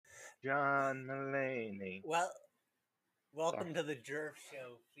John Mulaney. Well, welcome Sorry. to the Jerf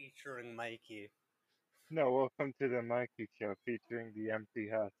Show featuring Mikey. No, welcome to the Mikey Show featuring the empty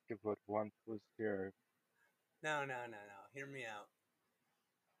husk of what once was Jerv. No. Hear me out.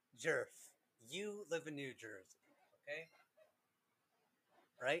 Jerf, you live in New Jersey, okay?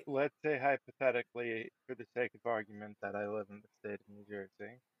 Right? Let's say hypothetically, for the sake of argument, that I live in the state of New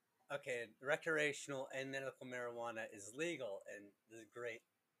Jersey. Okay, recreational and medical marijuana is legal in the great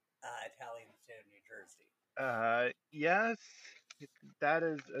Italian state of New Jersey. Yes, that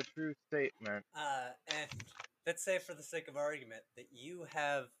is a true statement. And let's say, for the sake of argument, that you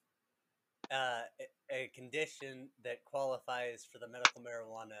have a condition that qualifies for the medical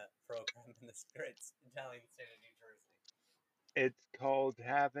marijuana program in the great Italian state of New Jersey. It's called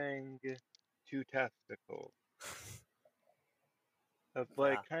having two testicles. Of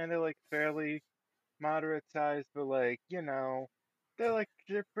Wow. kind of fairly moderate size, but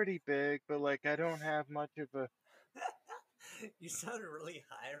they're pretty big, but I don't have much of a. You sound really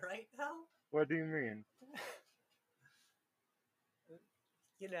high right now. What do you mean?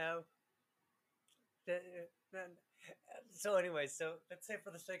 You know. So anyway, so let's say,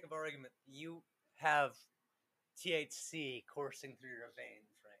 for the sake of argument, you have THC coursing through your veins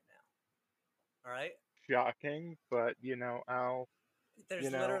right now. All right. Shocking, but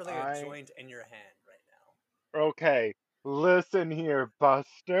There's literally a I. joint in your hand right now. Okay, listen here,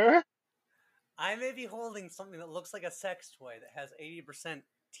 Buster. I may be holding something that looks like a sex toy that has 80%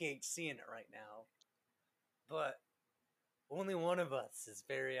 THC in it right now, but only one of us is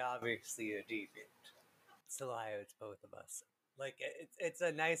very obviously a deviant. It's a lie, it's both of us. It's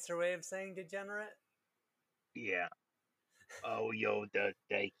a nicer way of saying degenerate. Yeah. Oh, you're the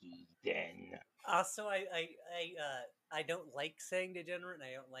Dikey then. Also, I don't like saying degenerate, and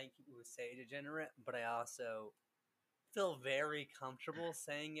I don't like people who say degenerate, but I also feel very comfortable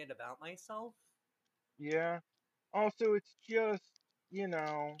saying it about myself. Yeah. Also, it's just, you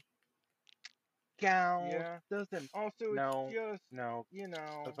know, cows Yeah. doesn't. Also, No, it's just, no. you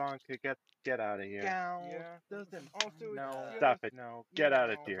know, Ivanka, get out of here. cows. Yeah. Doesn't. Also, No, it's stop just, it. No, you get out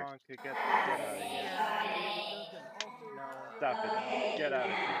of know, here. Ivanka, Get out of here. doesn't. Also, No, it's stop just, it. Get out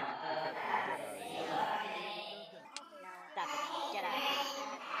of here. get Get out of here. doesn't. Stop it. Get out of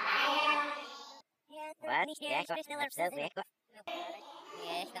here.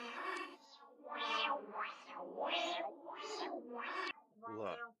 What?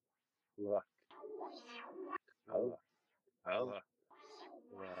 Look, look, look, Look. look.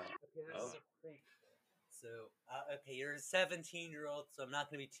 Okay, this is a prank. So, okay, you're a 17-year-old, so I'm not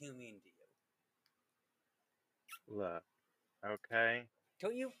going to be too mean to you. Look. Okay.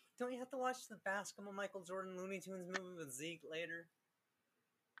 Don't you have to watch the Basketball Michael Jordan Looney Tunes movie with Zeke later?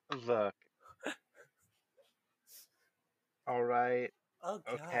 Look. All right. Oh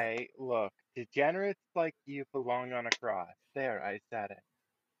God. Okay. Look. Degenerates like you belong on a cross. There, I said it.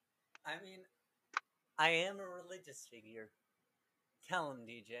 I mean, I am a religious figure. Tell him,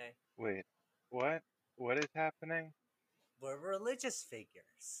 DJ. Wait. What? What is happening? We're religious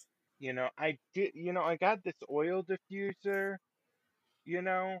figures. I did. I got this oil diffuser.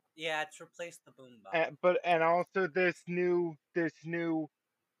 Yeah, it's replaced the boombox. And also this new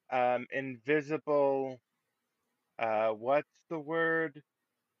invisible. What's the word?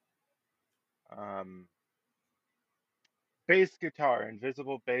 Um, bass guitar,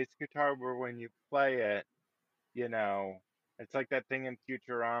 invisible bass guitar, where when you play it, it's like that thing in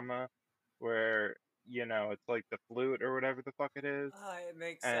Futurama where it's like the flute or whatever the fuck it is, It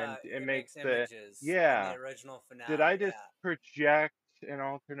makes and it makes images in yeah. the original finale. Did I just Yeah. project an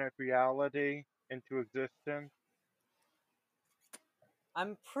alternate reality into existence?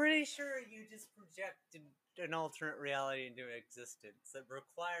 I'm pretty sure you just projected an alternate reality into existence that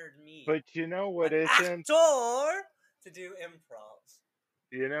required me, But you know what an isn't? actor, to do improv.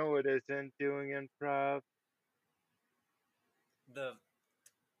 You know what isn't doing improv? The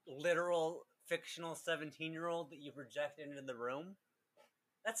literal fictional 17-year-old that you projected into the room.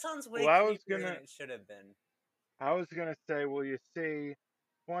 That sounds way creepier than it should have been. I was gonna say, well, you see,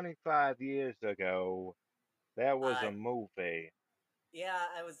 25 years ago, that was a movie. Yeah,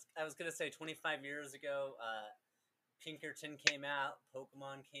 I was gonna say 25 years ago, Pinkerton came out,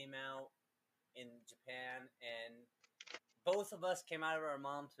 Pokemon came out in Japan, and both of us came out of our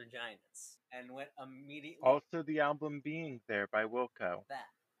mom's vaginas and went immediately. Also, the album Being There by Wilco. That.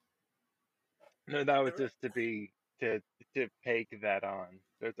 No, that was just to peg that on.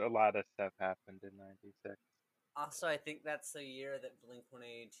 There's a lot of stuff happened in '96. Also, I think that's the year that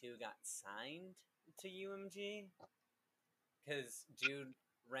Blink-182 got signed to UMG. Because Dude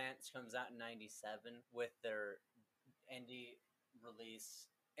Ranch comes out in '97 with their indie release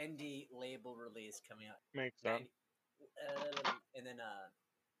indie label release coming out. Makes sense. And then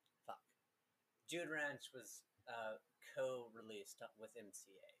fuck, Jude Ranch was co-released with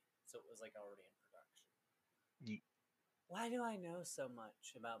MCA, so it was like already in production. Ye- Why do I know so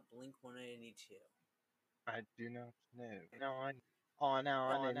much about Blink 182? I do not know. On and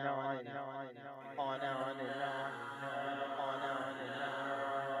on and on and on and on and on and on and on and on.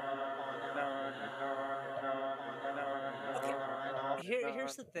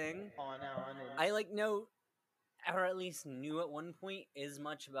 Here's the thing. I like know, or at least knew at one point, as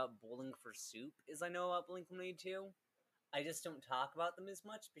much about Bowling for Soup as I know about Blink 182. I just don't talk about them as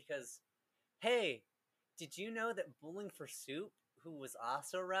much because, hey, did you know that Bowling for Soup, who was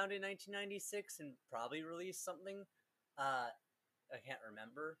also around in 1996 and probably released something, I can't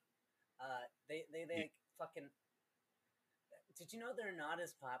remember. They like fucking. Did you know they're not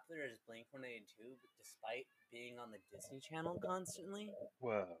as popular as Blink 182, despite being on the Disney Channel constantly?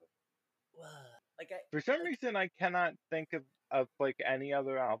 Whoa. Like For some reason, I cannot think of like any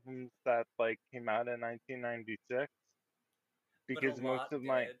other albums that like came out in 1996 but a because most lot of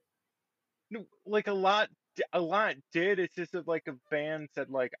my did. no, like a lot did. It's just that like a band said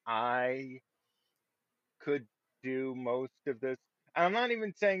like I could do most of this. And I'm not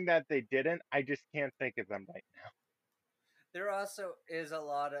even saying that they didn't. I just can't think of them right now. There also is a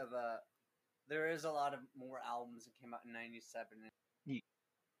lot of there is a lot of more albums that came out in '97. Ye-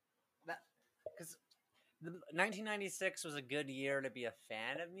 That because 1996 was a good year to be a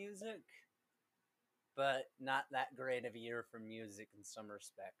fan of music, but not that great of a year for music in some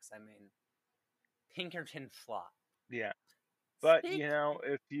respects. I mean, Pinkerton flopped. Yeah. But Speak- you know,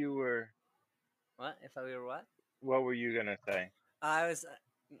 if you were, What if I were what? what were you gonna say? I was,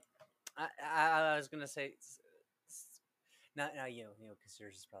 I was gonna say, not you, because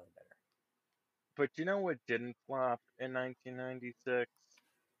yours is probably better. But you know what didn't flop in 1996?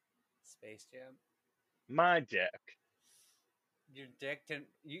 Space Jam. My dick. Your dick didn't.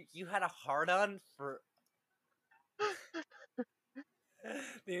 You had a hard on for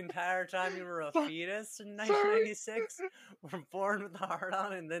the entire time you were a fetus in 1996. Were born with a hard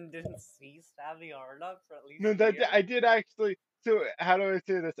on and then didn't cease to have the hard on for at least. No, a that year? I did actually. So how do I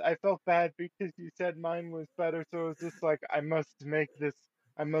say this? I felt bad because you said mine was better, so it was just like I must make this.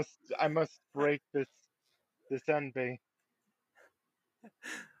 I must break this envy.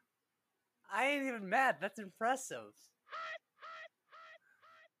 I ain't even mad. That's impressive.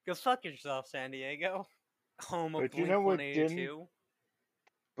 Go fuck yourself, San Diego. Home of But you Blink know what didn't? 182.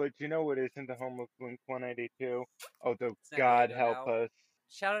 But you know what isn't the home of Blink 182? Although San God Diego help now. us,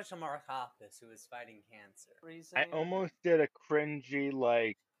 Shout out to Mark Hoppus, who is fighting cancer. What are you I saying? almost did a cringy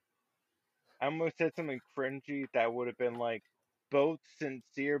like. I almost said something cringy that would have been like both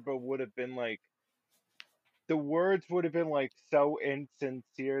sincere, but would have been like the words would have been like so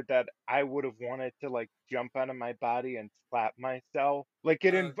insincere that I would have wanted to like jump out of my body and slap myself. Like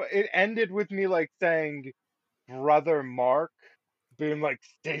it ended with me like saying, "Brother Mark," being like,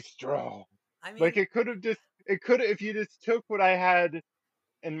 "Stay strong." I mean, Like it could have if you just took what I had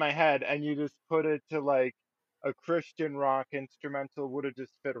in my head and you just put it to like a Christian rock instrumental would have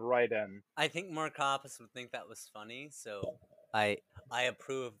just fit right in. I think Mark Hoppus would think that was funny, so I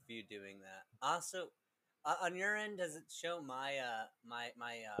approve of you doing that. Also, on your end, does it show my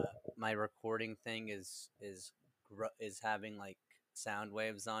recording thing is having like sound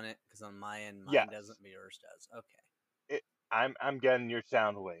waves on it? Because on my end, mine Yes. doesn't, but yours does. Okay, I'm getting your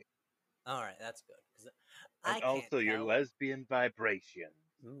sound wave. all right, that's good. Because And I can't also your tell. lesbian vibration.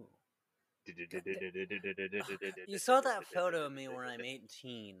 Ooh. You saw that photo of me where I'm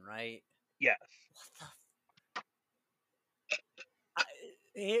 18, right? Yes. What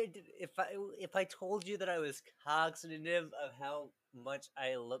the? If I told you that I was cognitive of how much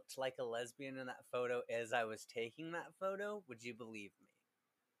I looked like a lesbian in that photo as I was taking that photo, would you believe me?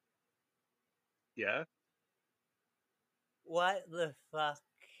 Yeah. What the fuck?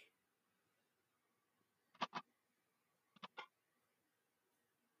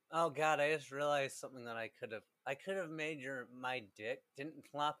 Oh god, I just realized something that I could have made my dick didn't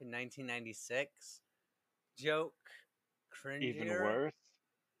flop in 1996 joke cringier. Even worse.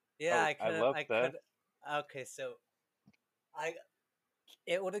 Yeah, I love that. Okay, so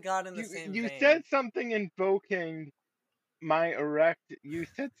it would have gone in the same You vein. said something invoking my erect. You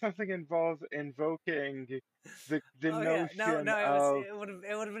said something invoking the Oh notion yeah, no, of it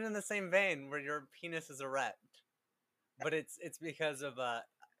would have been in the same vein where your penis is erect, but it's because of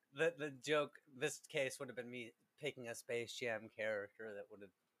the joke. This case would have been me picking a Space Jam character that would have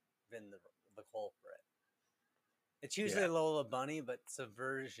been the culprit. It's usually Lola Bunny, but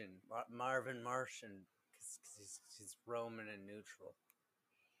Subversion, Marvin Martian, because he's Roman and neutral.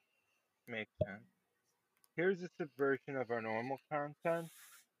 makes sense. Here's a subversion of our normal content,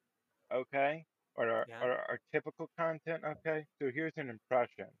 okay? Or Yeah. our typical content, okay? So here's an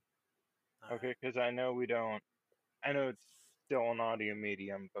impression, All okay? right. Because I know we don't, I know it's still an audio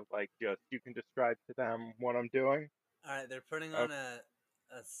medium, but like just you can describe to them what I'm doing. All right. They're putting on a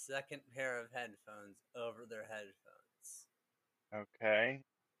second pair of headphones over their headphones. Okay.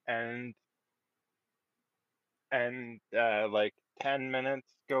 And like 10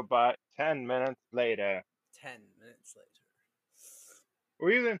 minutes go by, 10 minutes later, 10 minutes later.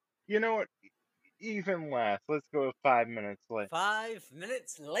 or even, you know what, even less. Let's go with 5 minutes later. 5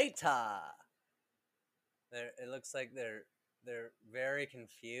 minutes later. It looks like they're very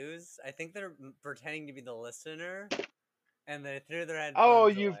confused. I think they're pretending to be the listener, and they threw their headphones Oh,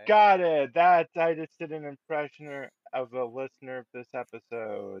 away. you've got it. I just did an impression of a listener of this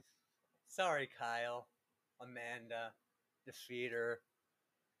episode. Sorry, Kyle, Amanda, Defeater,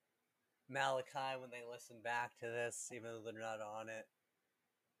 Malachi. When they listen back to this, even though they're not on it,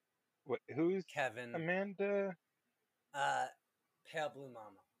 Who's Kevin, Amanda? Pale Blue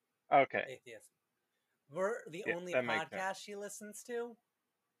Mama, Okay, Atheist. We're the yeah, only that makes sense. podcast she listens to.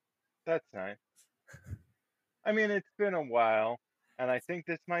 That's nice. I mean, it's been a while, and I think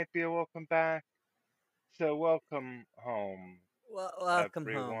this might be a welcome back. So welcome home, Well, welcome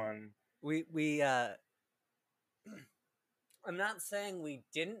home. everyone. We I'm not saying we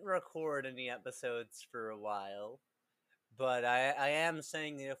didn't record any episodes for a while, but I am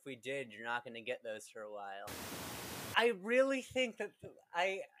saying that if we did, you're not going to get those for a while. I really think that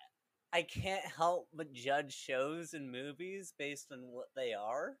I can't help but judge shows and movies based on what they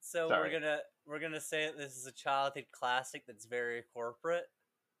are. So Sorry. we're gonna say that this is a childhood classic that's very corporate.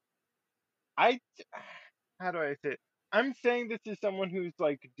 How do I say it? I'm saying this is someone who's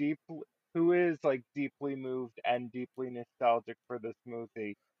like who is like deeply moved and deeply nostalgic for this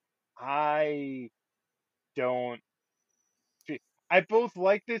movie. I don't I both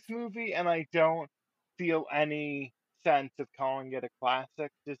like this movie and I don't feel any sense of calling it a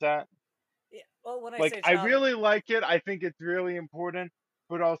classic. Does that? Yeah, well, when I Like, say I childhood, really like it. I think it's really important,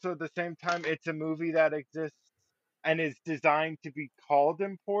 but also at the same time, it's a movie that exists and is designed to be called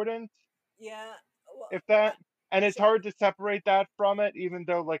important. yeah, well, If that, and it's ch- hard to separate that from it, even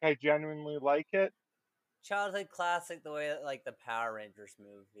though like I genuinely like it. childhood classic, the way that like the Power Rangers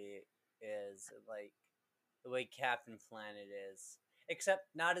movie is, like the way Captain Planet is, except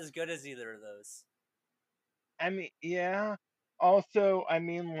not as good as either of those. I mean, yeah. Also, I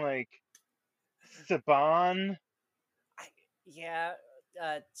mean, like Saban. Yeah,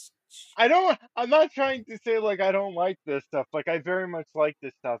 uh, I'm not trying to say like I don't like this stuff. Like I very much like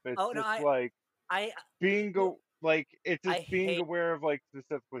this stuff. It's oh no, just like I being well, like it's I just being hate aware of like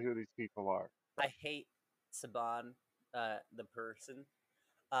specifically who these people are. I hate Saban, the person.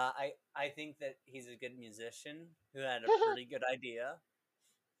 I think that he's a good musician who had a pretty good idea.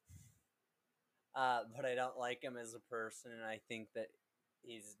 But I don't like him as a person, and I think that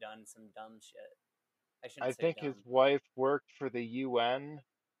he's done some dumb shit. I I shouldn't say think his dumb. wife worked for the UN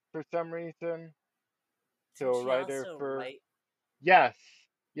for some reason. So Didn't a she writer also for write? yes,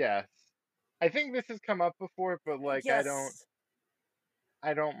 yes. I think this has come up before, but like Yes.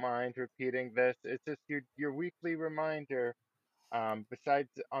 I don't mind repeating this. It's just your weekly reminder. Besides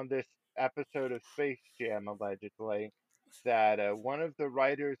on this episode of Space Jam, allegedly, that one of the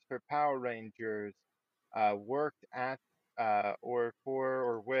writers for Power Rangers worked at or for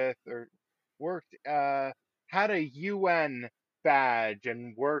or with or worked had a UN badge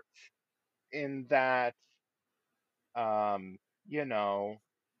and worked in that um you know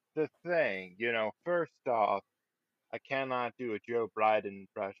the thing. First off, I cannot do a Joe Biden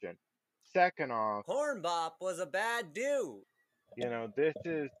impression. Second off, Hornbop was a bad dude. this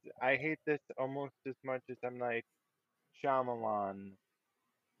is I hate this almost as much as M. Night Shyamalan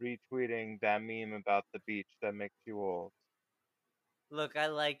retweeting that meme about the beach that makes you old. Look, I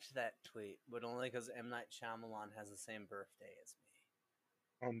liked that tweet, but only because M. Night Shyamalan has the same birthday as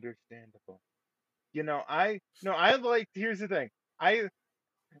me. Understandable. I like. Here's the thing. I,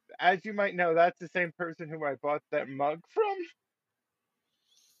 as you might know, that's the same person who I bought that mug from.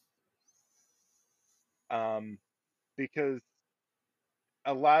 Because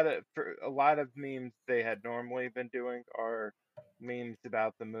a lot of memes they had normally been doing are memes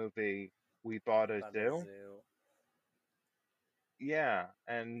about the movie We Bought a About the Zoo. zoo. Yeah,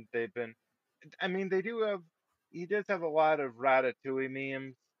 and they've been. I mean, they do have. He does have a lot of Ratatouille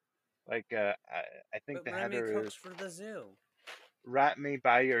memes. Like, I think But the Remy header is cooks for the zoo. "Rat Me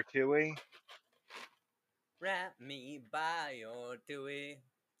by Your Tui." Wrap me by your Dewey.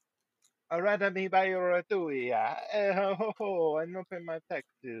 Rat me by your Tui. Yeah. Ho ho ho! I'm not paying my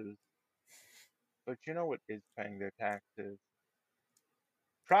taxes. But you know what is paying their taxes?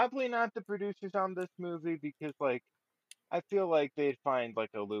 Probably not the producers on this movie because, like, I feel like they'd find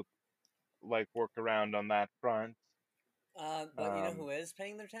like a loop, like workaround on that front. But you know who Um, is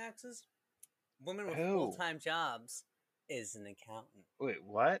paying their taxes? Women with who? full-time jobs is an accountant. Wait,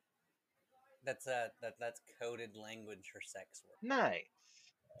 what? That's coded language for sex work. Nice.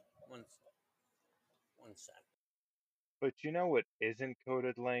 One sec. But you know what isn't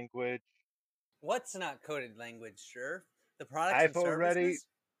coded language? What's not coded language, sure? The products I've and services?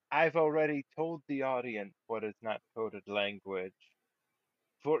 already told the audience what is not coded language.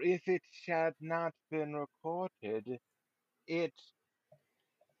 For if it had not been recorded, it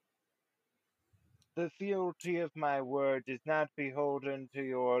the fealty of my word is not beholden to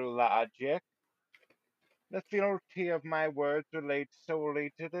your logic. The fealty of my words relates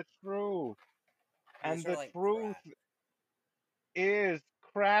solely to the truth. Those And are the like truth crack. is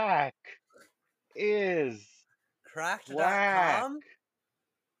crack. Is whack. Cracked.com?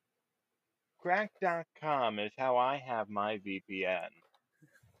 Crack.com is how I have my VPN.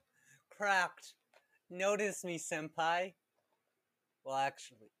 Cracked. Notice me, senpai. Well,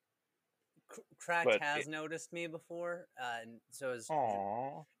 actually, Cracked But has noticed me before, and so is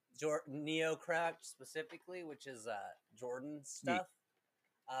aww. Neo Cracked specifically, which is Jordan's stuff,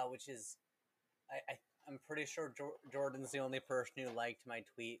 which is I'm pretty sure Jordan's the only person who liked my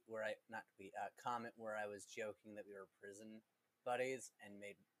tweet where comment where I was joking that we were prison buddies and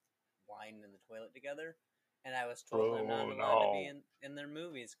made wine in the toilet together, and I was told I'm not allowed to be in their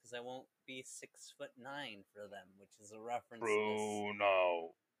movies because I won't be 6'9" for them, which is a reference to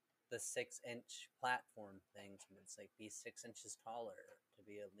the 6-inch platform thing. So it's like be 6 inches taller to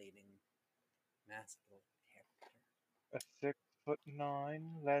be a leading masculine character. A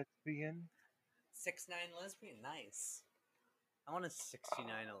 6'9" lesbian. 6'9" lesbian, nice. I want a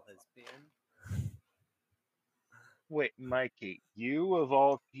 69 lesbian. Wait, Mikey, you of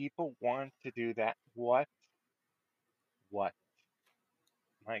all people want to do that? What? What?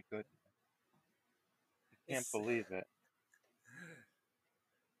 My goodness. I can't believe it.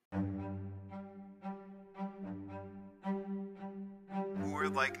 Or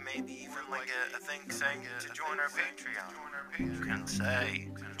like maybe even like a thing saying to join our Patreon. You can say,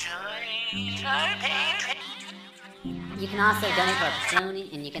 join our Patreon. You can also donate to our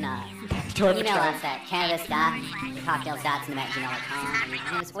Patreon, and you can email us at cannabis.cocktails.cinema@gmail.com, and you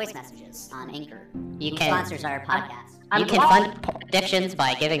can leave us voice messages on Anchor. You can Sponsors our podcast. You can fund addictions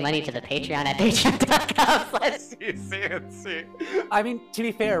by giving money to the Patreon at patreon.com/CCNC. I mean, to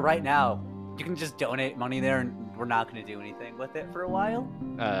be fair, right now, you can just donate money there and we're not going to do anything with it for a while.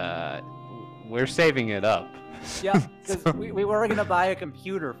 We're saving it up. Yeah, because we were going to buy a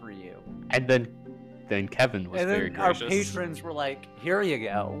computer for you. And then Kevin was and very then our gracious. patrons were like, here you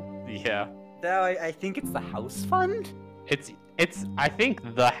go. Yeah. Now I think it's the house fund? It's I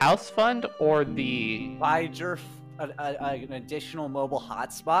think the house fund or the Buy Jerf an additional mobile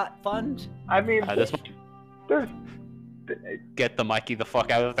hotspot fund? I mean, there's get the Mikey the fuck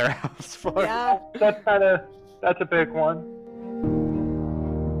out of their house fund. Yeah. that's a big one.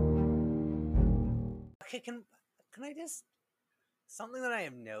 Okay, can I just something that I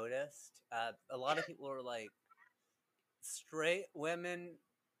have noticed? A lot of people are like, straight women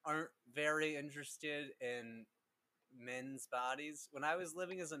aren't very interested in men's bodies. When I was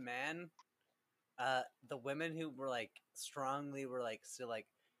living as a man, the women who were like strongly were like, so like,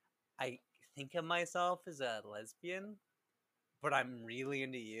 I think of myself as a lesbian, but I'm really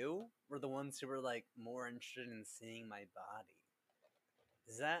into you, were the ones who were like more interested in seeing my body.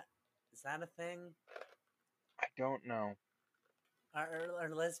 Is that a thing? I don't know. Are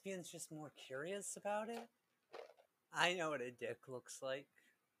lesbians just more curious about it? I know what a dick looks like.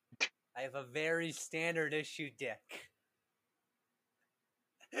 I have a very standard issue dick.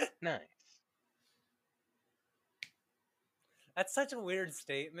 Nice. That's such a weird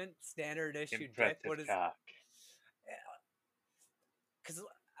statement. Standard issue Impressive dick. What is? cock. Because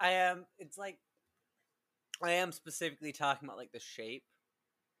I am. It's like I am specifically talking about like the shape,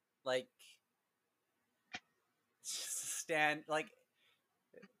 like stand like.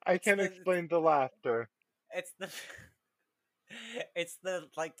 I can explain the laughter. It's the. It's the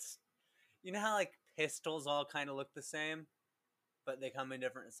like, you know how like pistols all kind of look the same, but they come in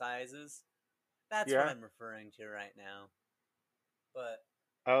different sizes. That's what I'm referring to right now. But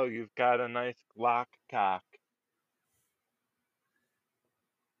oh, you've got a nice Glock cock.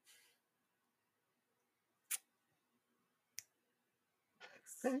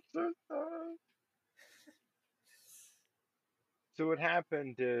 I'm so sorry. So what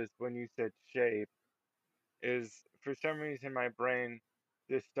happened is when you said shape, is for some reason my brain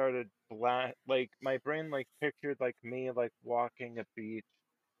just started like my brain like pictured like me like walking a beach,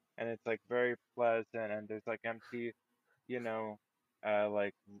 and it's like very pleasant, and there's like empty, you know,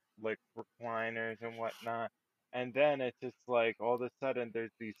 like recliners and whatnot. And then it's just like all of a sudden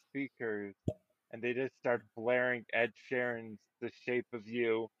there's these speakers, and they just start blaring Ed Sheeran's "The Shape of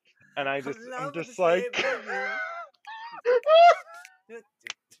You," and I'm just like,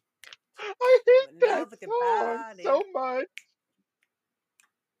 I hate that Love with your song body. so much.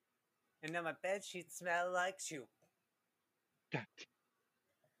 And now my bed sheets smell like you.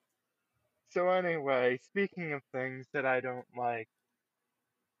 So anyway, speaking of things that I don't like,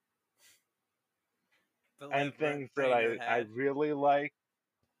 But and live things rent-free that in your I head. really like,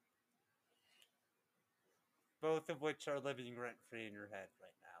 Both of which are living rent free in your head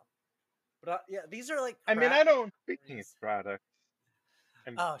right now. But yeah, these are like. I mean, I don't. Speaking of categories. products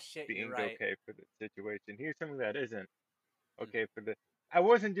and Oh shit, you're being right. okay for the situation, here's something that isn't Hmm. okay for the. I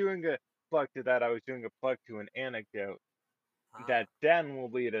wasn't doing a plug to that. I was doing a plug to an anecdote that Dan will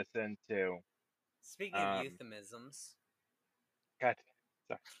lead us into. Speaking of euphemisms. God,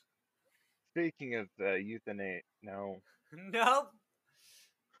 sorry. Speaking of euthanasia, no. Nope.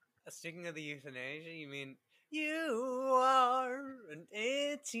 Speaking of the euthanasia, you mean you are an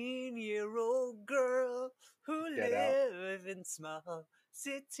 18-year-old girl who Get out. live in small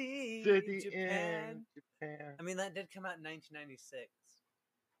city, City Japan. in Japan. I mean, that did come out in 1996.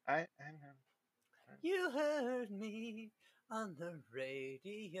 I know. You heard me on the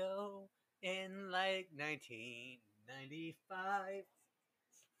radio in like 1995.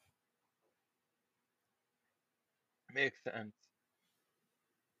 Makes sense.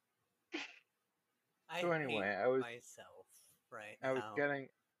 I anyway, hate I was myself right I was now. getting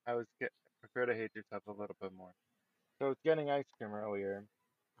I was get prepare to hate yourself a little bit more. So I was getting ice cream earlier,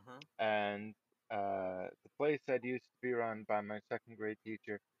 Uh-huh. and the place that used to be run by my second grade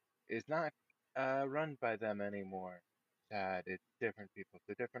teacher is not run by them anymore. Sad, it's different people,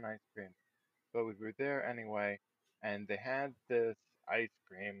 it's a different ice cream. But we were there anyway, and they had this ice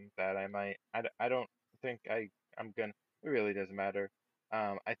cream that I don't think I'm gonna. It really doesn't matter.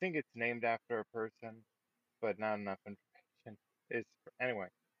 I think it's named after a person, but not enough information is anyway.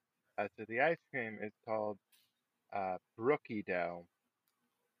 So the ice cream is called Brookie Dough.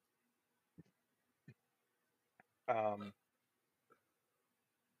 Um,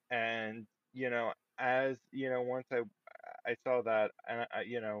 and as once I saw that,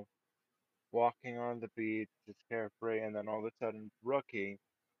 and walking on the beach, just carefree, and then all of a sudden Brookie,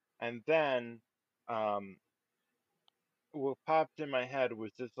 and then um, what popped in my head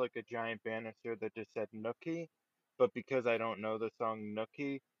was just like a giant banister that just said Nookie, but because I don't know the song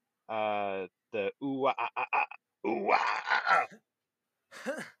Nookie, the ooh ah ah ah ooh ah ah,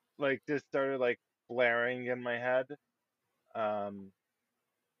 ah, like just started like blaring in my head. Um,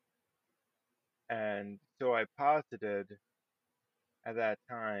 and so I posited at that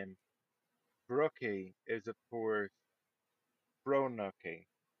time, Brookie is of course Bro Nookie.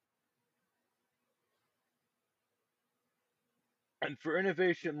 And for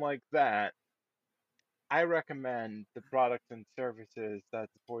innovation like that, I recommend the products and services that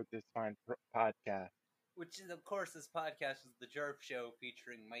support this fine podcast. Which is, of course, this podcast is the Jerp Show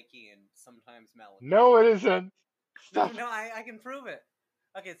featuring Mikey and sometimes Melody. No, it isn't. Stop. No, I can prove it.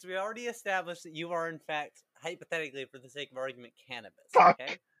 Okay, so we already established that you are, in fact, hypothetically, for the sake of argument, cannabis. Fuck.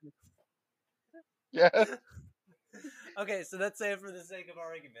 Okay. Yes. Okay, so let's say, for the sake of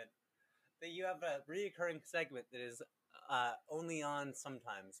argument, that you have a reoccurring segment that is only on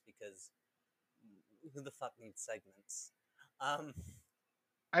sometimes because who the fuck needs segments?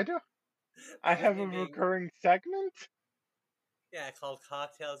 I don't. I have a recurring segment. Yeah, called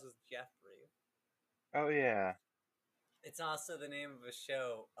Cocktails with Jeffrey. Oh yeah. It's also the name of a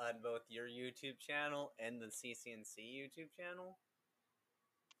show on both your YouTube channel and the CCNC YouTube channel.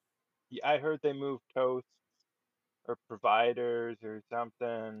 Yeah, I heard they moved hosts or providers or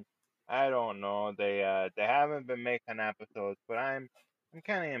something. I don't know. They haven't been making episodes, but I'm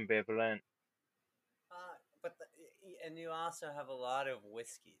kind of ambivalent. And you also have a lot of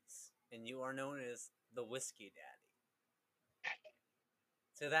whiskeys, and you are known as the Whiskey Daddy.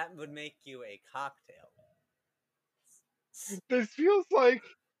 So that would make you a cocktail. This feels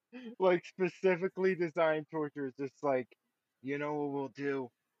like specifically designed torture. Just like, you know what we'll do?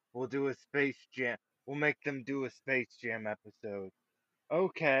 We'll do a Space Jam. We'll make them do a Space Jam episode.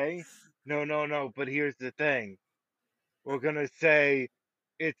 Okay. No. But here's the thing. We're gonna say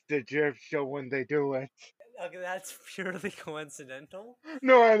it's the Jerv Show when they do it. Okay, that's purely coincidental.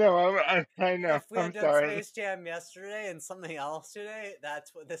 No, I know. I know. If we had done Space Jam yesterday and something else today,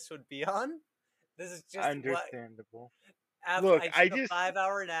 that's what this would be on. This is just understandable. After Look, I I took a just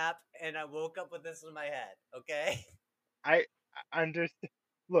 5-hour nap and I woke up with this in my head. Okay. I understand.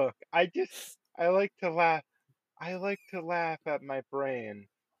 Look, I like to laugh. I like to laugh at my brain,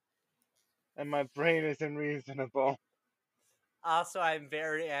 and my brain is unreasonable. Also, I'm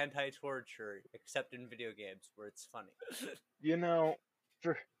very anti-torture, except in video games where it's funny. You know,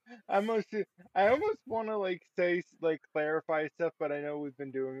 for I almost want to like say like clarify stuff, but I know we've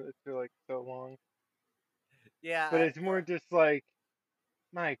been doing this for like so long. Yeah, But it's more just like,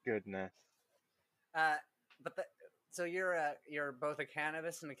 my goodness. uh, but so you're both a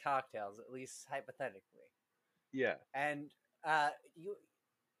cannabis and a cocktails, at least hypothetically. Yeah. And you,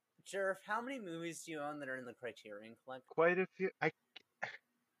 Jerf, how many movies do you own that are in the Criterion Collection? Quite a few.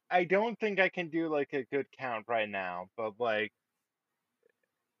 I don't think I can do like a good count right now, but like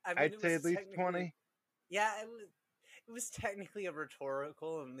I mean, I'd it say was at least technically- 20. Yeah, it was technically a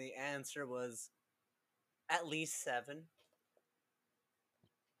rhetorical, and the answer was at least 7.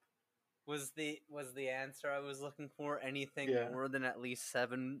 Was the answer I was looking for? Anything Yeah. more than at least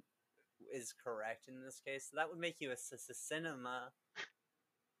 7 is correct in this case. So that would make you a cinema.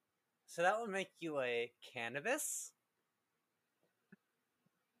 So that would make you a cannabis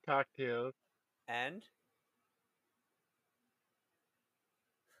Cocktails. and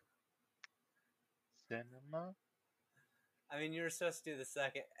Cinema? I mean, you were supposed to do the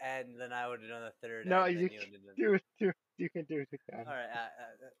second, and then I would have done the third. No, and then you would can have done... do it too. You can do it again. All right.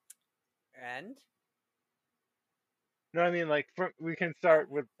 And No, I mean like we can start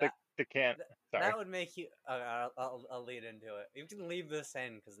with that- the can. Sorry. that would make you. I'll lead into it. You can leave this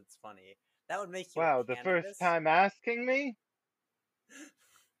in because it's funny. That would make you. Wow, a the cannabis. first time asking me?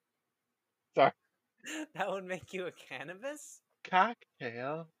 Sorry. That would make you a cannabis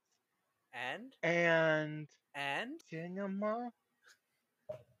Cocktail and and cinema. cinema?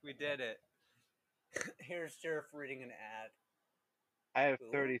 We did it. Here's Jerf reading an ad. I have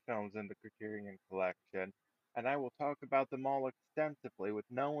Cool. 30 films in the Criterion Collection, and I will talk about them all extensively with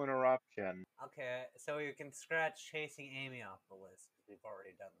no interruption. Okay, so you can scratch Chasing Amy off the list. We've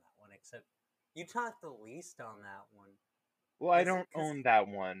already done that one, except you talked the least on that one. Well, I Is it don't 'cause- own that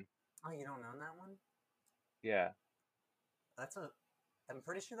one. Oh, you don't own that one? Yeah. I'm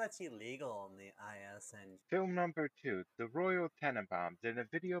pretty sure that's illegal on the ISN. Film number 2, The Royal Tenenbaums, in a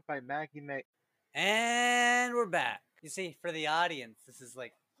video by Maggie May. And we're back. You see, for the audience, this is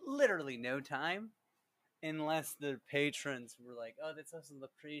like literally no time. Unless the patrons were like, oh, let's listen to the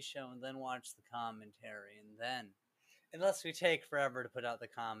pre-show and then watch the commentary. And then, unless we take forever to put out the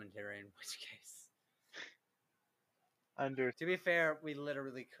commentary, in which case. To be fair, we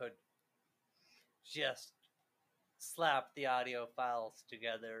literally could just slap the audio files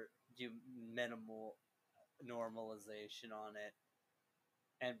together, do minimal normalization on it,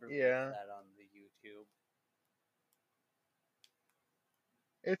 and release that on the YouTube.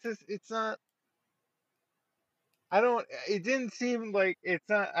 It's not. It didn't seem like it's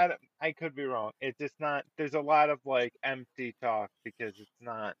not. I could be wrong. It's just not. There's a lot of like empty talk because it's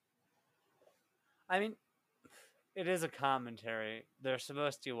not. I mean, it is a commentary. They're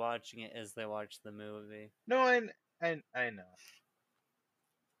supposed to be watching it as they watch the movie. No, I know.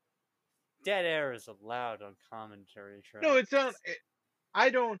 Dead air is allowed on commentary tracks. No, it's not. I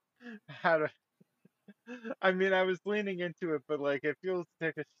don't. How to. I mean, I was leaning into it, but like, it feels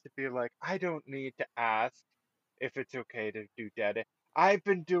dickish to be like, I don't need to ask if it's okay to do dead air. I've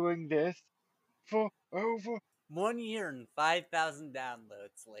been doing this for over 1 year and 5,000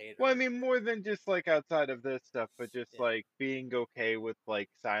 downloads later. Well, I mean, more than just like outside of this stuff, but just like being okay with like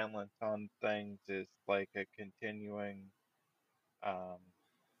silence on things is like a continuing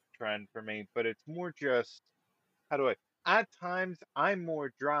trend for me. But it's more just at times I'm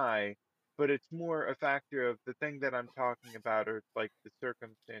more dry, but it's more a factor of the thing that I'm talking about or like the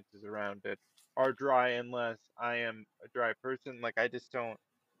circumstances around it are dry unless I am a dry person. Like I don't.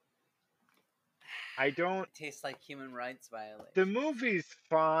 It tastes like human rights violation. The movie's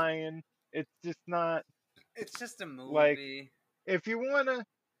fine. It's just not. It's just a movie. Like, if you wanna,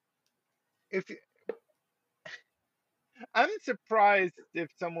 I'm surprised if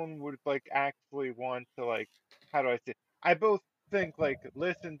someone would like actually want to like, how do I say? I both think like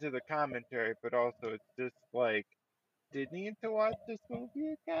listen to the commentary, but also it's just like, did you need to watch this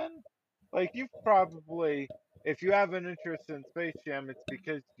movie again? Like you've probably, if you have an interest in Space Jam, it's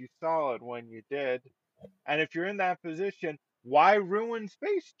because you saw it when you did. And if you're in that position, why ruin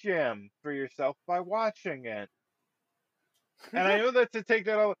Space Jam for yourself by watching it? And I know that's to take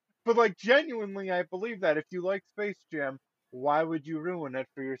that all, but like genuinely, I believe that if you like Space Jam, why would you ruin it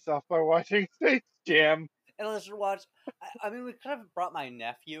for yourself by watching Space Jam? And let's watch. I mean, we could have brought my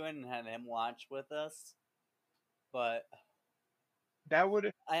nephew in and had him watch with us, but That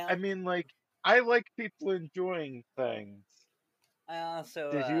would. I mean, like, I like people enjoying things. I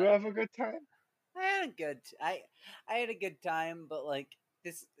also Did you have a good time? I had a good I had a good time, but like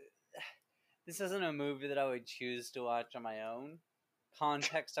this this isn't a movie that I would choose to watch on my own.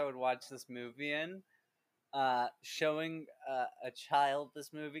 Context I would watch this movie in. Showing a child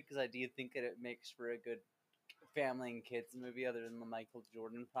this movie because I do think that it makes for a good family and kids movie other than the Michael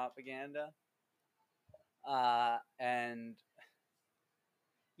Jordan propaganda. And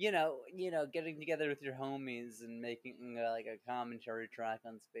getting together with your homies and making like a commentary track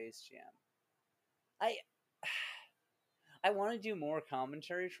on Space Jam. I want to do more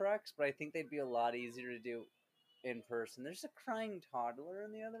commentary tracks, but I think they'd be a lot easier to do in person. There's a crying toddler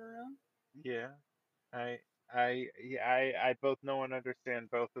in the other room. Yeah. I both know and understand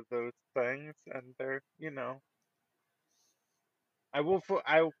both of those things, and they're, I will.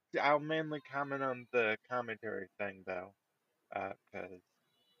 I'll mainly comment on the commentary thing though, because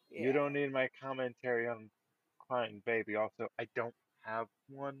you Yeah. don't need my commentary on crying baby. Also, I don't have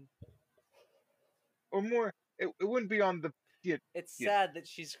one, or more. It wouldn't be on the. Yeah, It's yeah, sad that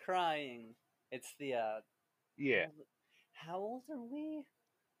she's crying. It's the yeah. how old are we?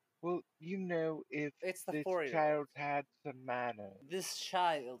 Well, if It's the this 4-year-old. child had some manners, This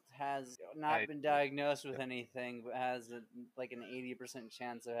child has not been diagnosed with anything, but has like an 80%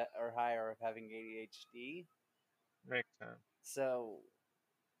 chance or higher of having ADHD. makes sense. So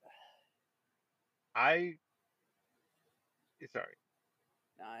Sorry.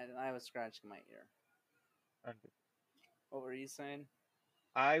 I was scratching my ear. Under- What were you saying?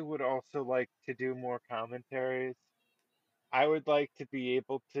 I would also like to do more commentaries. I would like to be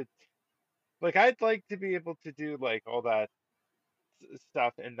able to, like, I'd like to be able to do like all that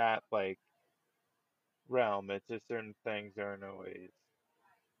stuff in that like realm. It's just certain things aren't always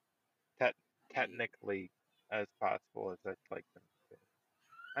te- technically as possible as I'd like them to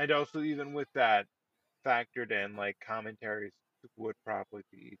be. And also, even with that factored in, like commentaries would probably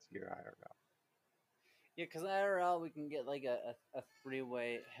be easier IRL. Yeah, because IRL we can get like a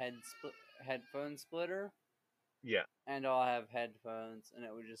three-way headphone splitter. Yeah. And I'll have headphones, and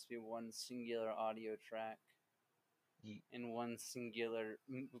it would just be one singular audio track and one singular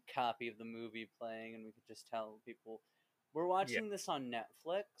copy of the movie playing, and we could just tell people we're watching this on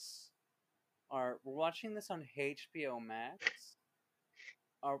Netflix, or we're watching this on HBO Max,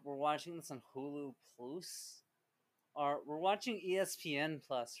 or we're watching this on Hulu Plus, or we're watching ESPN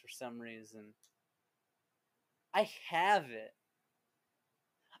Plus for some reason. I have it.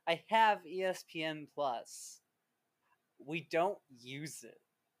 I have ESPN Plus. We don't use it.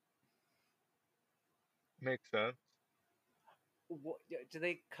 Makes sense. What, do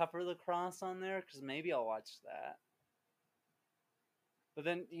they cover lacrosse on there? Because maybe I'll watch that. But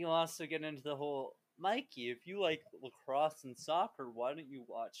then you'll also get into the whole, Mikey, if you like lacrosse and soccer, why don't you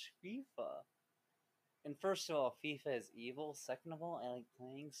watch FIFA? And first of all, FIFA is evil. Second of all, I like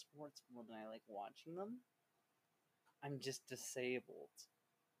playing sports more than I like watching them. I'm just disabled.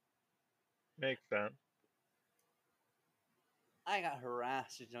 Makes sense. I got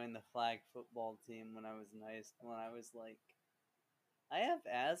harassed to join the flag football team when I was like, I have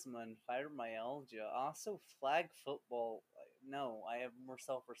asthma and fibromyalgia. Also, flag football. No, I have more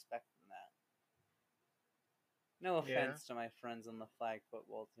self-respect than that. No offense to my friends on the flag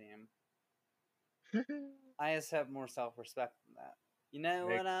football team. I just have more self-respect than that. You know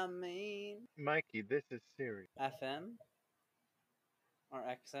what I mean? Mikey, this is Siri. FM? Or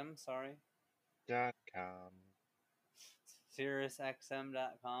XM, sorry. .com.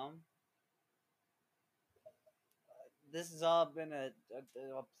 SiriusXM.com. This has all been a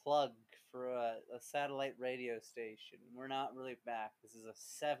plug for a satellite radio station. We're not really back. This is a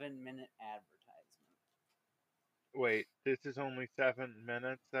 7-minute advertisement. Wait, this is only 7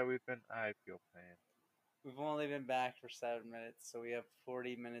 minutes that we've been. I feel pain. We've only been back for 7 minutes, so we have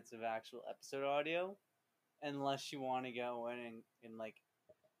 40 minutes of actual episode audio. Unless you want to go in and like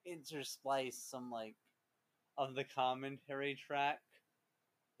intersplice some like of the commentary track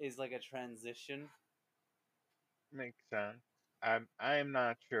is like a transition. Makes sense. I am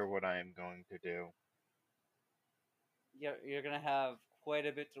not sure what I am going to do. You're gonna have quite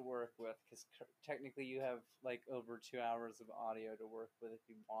a bit to work with because technically you have like over 2 hours of audio to work with if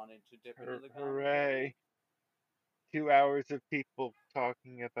you wanted to dip into the commentary. Hooray! 2 hours of people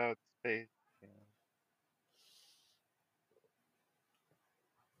talking about space. Yeah.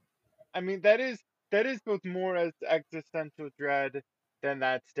 I mean, that is both more as existential dread than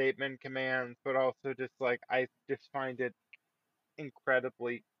that statement commands, but also just like I just find it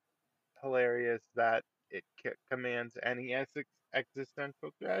incredibly hilarious that it commands any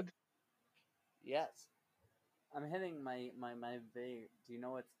existential dread. Yes. I'm hitting my vape. Do you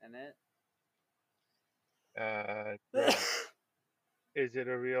know what's in it? Drugs. Is it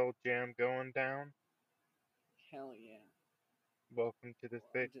a real jam going down? Hell yeah. Welcome to the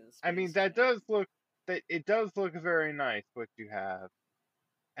space. Welcome to the I mean, space that jam. does look. It does look very nice what you have,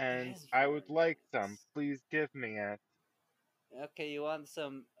 and is I very would like some. nice. Please give me it. Okay, you want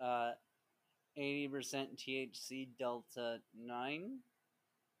some 80% THC Delta 9?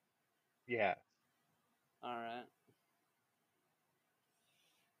 Yeah. Alright.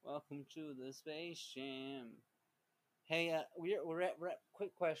 Welcome to the Space Jam. Hey, we're at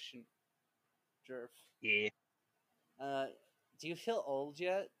quick question, Jerf. Yeah. Do you feel old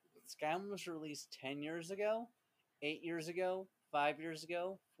yet? Skyrim was released 10 years ago, 8 years ago, 5 years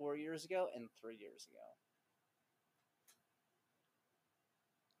ago, 4 years ago, and 3 years ago.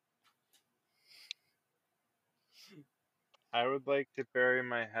 I would like to bury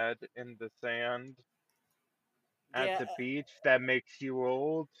my head in the sand at Yeah, the beach. That makes you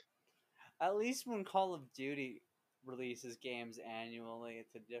old. at least when Call of Duty releases games annually,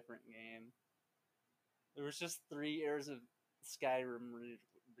 it's a different game. There was just 3 years of Skyrim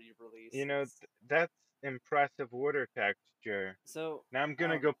re-releases. You know, that's impressive water texture. So Now I'm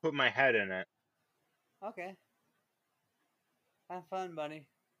gonna go put my head in it. Okay. Have fun, buddy.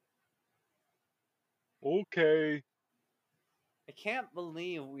 Okay. I can't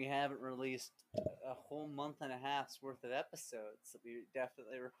believe we haven't released a whole month and a half's worth of episodes that we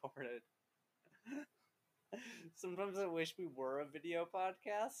definitely recorded. Sometimes I wish we were a video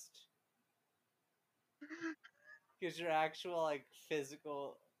podcast. Because your actual, like,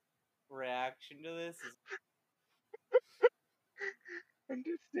 physical reaction to this is...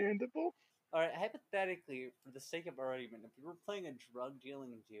 Understandable. Alright, hypothetically, for the sake of argument, if we were playing a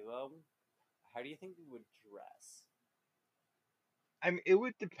drug-dealing duo, how do you think we would dress? I mean, it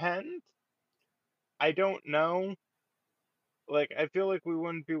would depend. I don't know. Like, I feel like we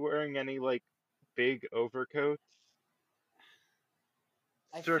wouldn't be wearing any, like, big overcoats.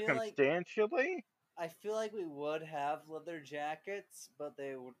 Circumstantially? I feel like we would have leather jackets, but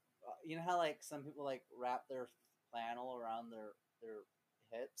they would... you know how, like, some people, like, wrap their flannel around their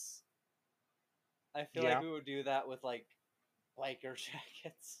hips? I feel like we would do that with, like, biker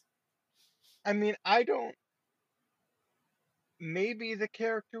jackets. I mean, I don't... Maybe the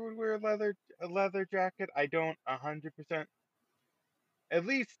character would wear a leather jacket. I don't 100%. At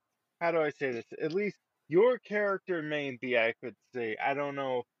least, how do I say this? At least your character maybe I could say. I don't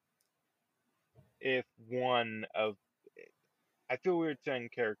know if one of... I feel weird saying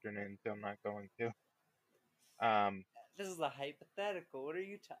character names, so I'm not going to. This is a hypothetical. What are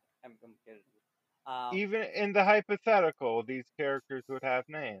you talking? I'm kidding. Even in the hypothetical, these characters would have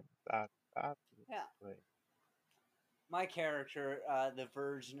names. Obviously. Yeah. My character, the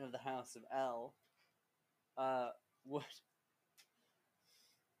Virgin of the House of L, would...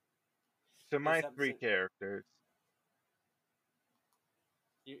 So my three characters.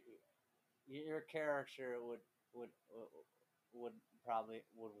 Your character would probably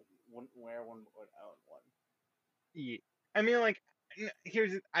wouldn't wear one, but would own one. Yeah. I mean, like,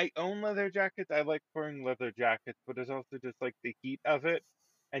 I own leather jackets. I like wearing leather jackets, but it's also just like the heat of it,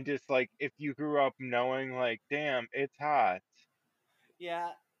 and just like if you grew up knowing, like, damn, it's hot. Yeah.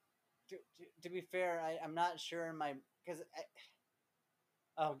 To be fair, I'm not sure in my... because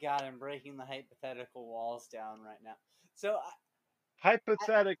oh god, I'm breaking the hypothetical walls down right now. So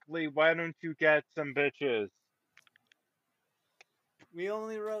hypothetically, why don't you get some bitches? We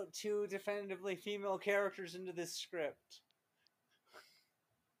only wrote 2 definitively female characters into this script.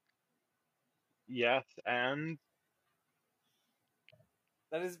 Yes, and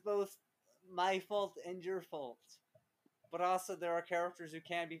that is both my fault and your fault. But also, there are characters who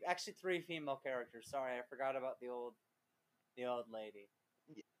can be... actually, 3 female characters. Sorry, I forgot about the old lady.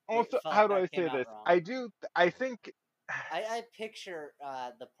 Also, Wait, how do I say this? Wrong. I think... I picture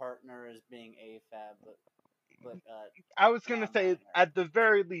the partner as being AFAB, but I was gonna say, at the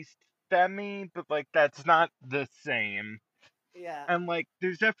very least, femi, but, like, that's not the same. Yeah. And, like,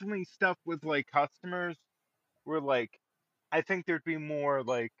 there's definitely stuff with, like, customers where, like, I think there'd be more,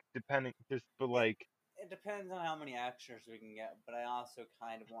 like, depending, just, but, like... It depends on how many extras we can get, but I also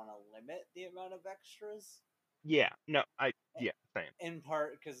kind of want to limit the amount of extras. Yeah, no, yeah, same. In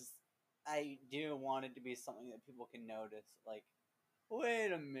part because I do want it to be something that people can notice, like,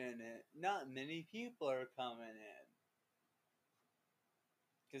 wait a minute, not many people are coming in.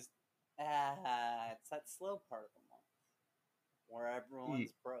 Because, it's that slow part of the month where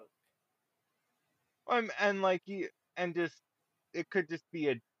everyone's broke. And, like, it could just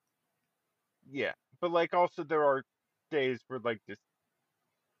be yeah, but, like, also there are days where, like, just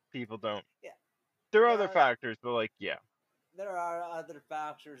people don't. Yeah. There are other There- factors, but like, yeah. There are other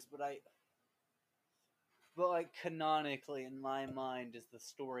factors, but like canonically in my mind is the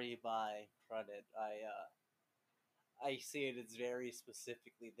story by credit. I see it as very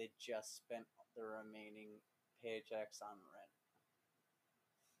specifically they just spent the remaining paychecks on rent.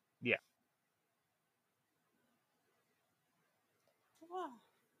 Yeah. Wow.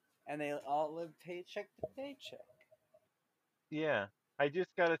 And they all live paycheck to paycheck. Yeah. I just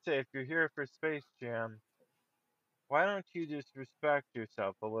gotta say, if you're here for Space Jam, why don't you just respect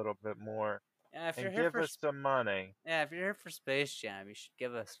yourself a little bit more Yeah, if you're and here give for us some money? Yeah, if you're here for Space Jam, you should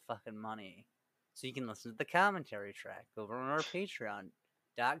give us fucking money so you can listen to the commentary track over on our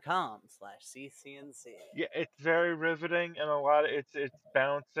Patreon.com/CCNC. Yeah, it's very riveting and a lot of it's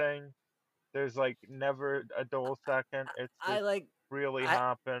bouncing. There's like never a dull second. It's I just like. really I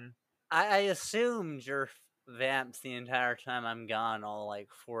hopping. I assumed your vamps the entire time I'm gone. All like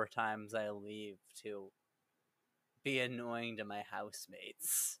 4 times I leave to be annoying to my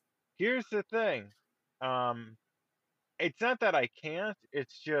housemates. Here's the thing. It's not that I can't,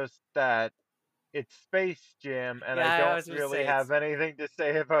 it's just that it's Space Jam and Yeah, I I don't was gonna really say have anything to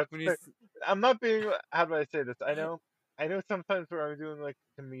say about when you. I'm not being how do I say this? I know sometimes when I'm doing like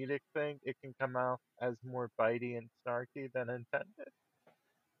a comedic thing, it can come out as more bitey and snarky than intended.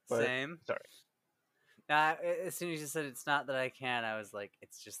 But Same. sorry. Nah, as soon as you said it's not that I can, I was like,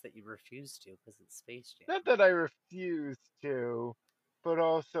 it's just that you refuse to because it's Space Jam. Not that I refuse to, but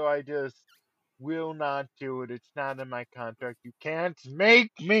also I just will not do it. It's not in my contract. You can't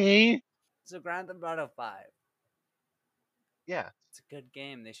make me. So Grand Theft Auto 5. Yeah, It's a good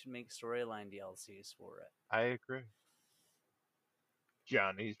game. They should make storyline DLCs for it. I agree.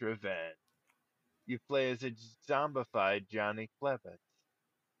 Johnny's Revenge. You play as a zombified Johnny Klebitz.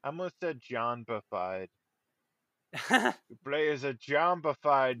 I almost said John-bified. You play as a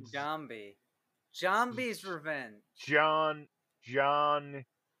zombified Zombie. Zombie's Revenge. Jomny.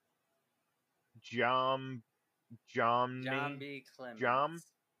 Zombie Clemens. Jom?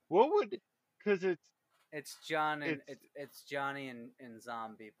 What would? Because It's John and It's- it's Johnny and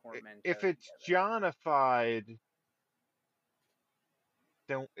Zombie portmanteau. if it's together. Johnified,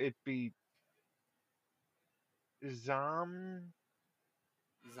 then it'd be Zombie?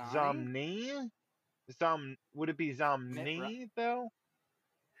 Zomni? Would it be Zomni though?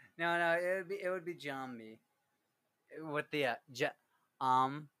 No, it would be Zombie. With the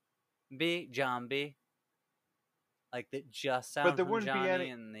Zombie. Like the just sound there from wouldn't be Johnny any-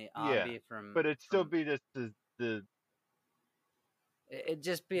 and the yeah, Ombi from. But it'd still from- be just the. It'd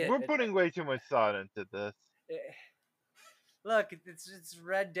just be. We're putting way too much thought into this. Look, it's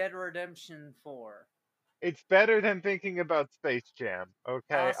Red Dead Redemption 4. It's better than thinking about Space Jam.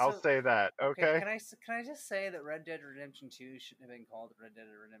 Okay, I'll Also- say that. Okay. Can I just say that Red Dead Redemption 2 shouldn't have been called Red Dead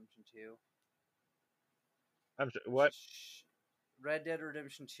Redemption 2? I'm sure. What? Red Dead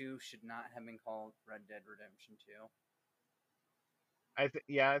Redemption 2 should not have been called Red Dead Redemption 2. I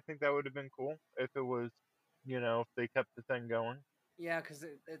think that would have been cool if it was, if they kept the thing going. Yeah, because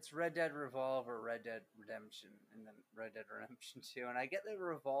it's Red Dead Revolver, Red Dead Redemption, and then Red Dead Redemption 2. And I get that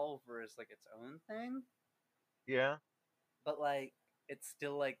Revolver is like its own thing, Yeah. but like it's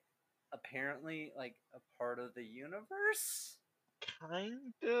still like apparently like a part of the universe.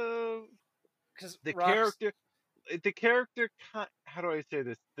 Kind of. Because The character. How do I say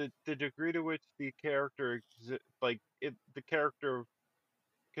this? The degree to which the character the character,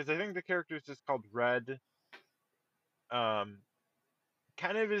 because I think the character is just called Red. Kind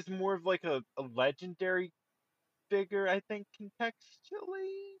of is more of like a legendary figure, I think,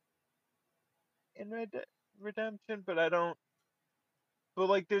 contextually in Red Dead Redemption, but I don't. But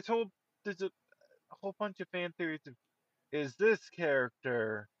like, there's a whole bunch of fan theories of, is this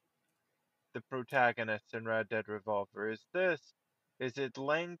character the protagonist in Red Dead Revolver? Is it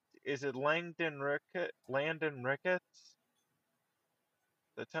Landon Ricketts?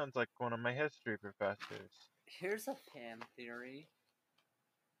 That sounds like one of my history professors. Here's a fan theory.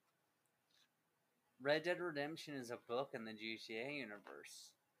 Red Dead Redemption is a book in the GTA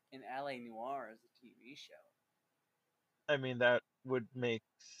universe, and LA Noire is a TV show. I mean, that would make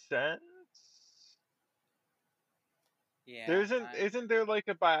sense. Yeah. Isn't there like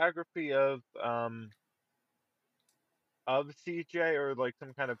a biography of CJ, or like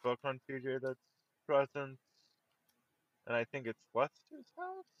some kind of book on CJ that's present? And I think it's Lester's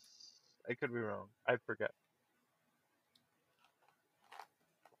house? I could be wrong. I forget.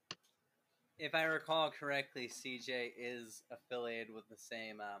 If I recall correctly, CJ is affiliated with the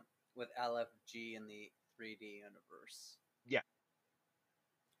same with LFG in the 3D universe. Yeah.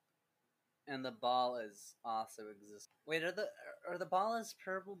 And the ball is also exists. Wait, are the balls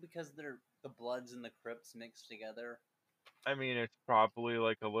purple because they're the Bloods and the Crips mixed together? I mean, it's probably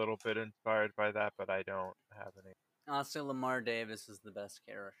like a little bit inspired by that, but I don't have any. Also, Lamar Davis is the best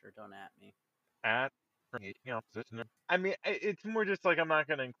character. Don't at me. At I mean, it's more just like I'm not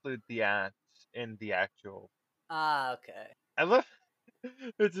gonna include the ats in the actual. Ah, okay. I love.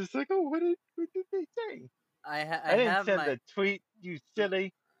 It's just like, oh, what did they say? I I didn't have send my the tweet, you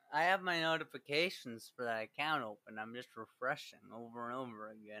silly. I have my notifications for that account open. I'm just refreshing over and over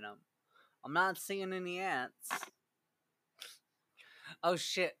again. I'm not seeing any ads. Oh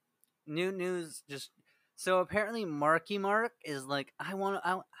shit! New news. Just so apparently, Marky Mark is like, I want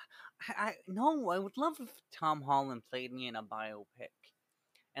to. I would love if Tom Holland played me in a biopic.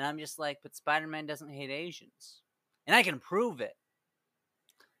 And I'm just like, but Spider-Man doesn't hate Asians. And I can prove it.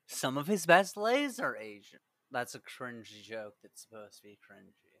 Some of his best lays are Asian. That's a cringy joke that's supposed to be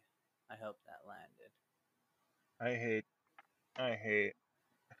cringy. I hope that landed. I hate.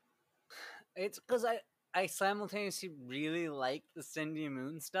 It's because I simultaneously really like the Cindy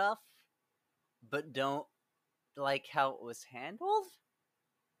Moon stuff, but don't like how it was handled.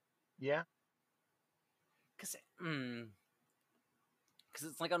 Yeah. Because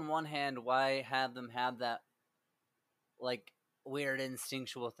it's like on one hand, why have them have that like weird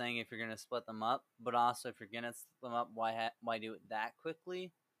instinctual thing if you're gonna split them up, but also if you're gonna split them up, why do it that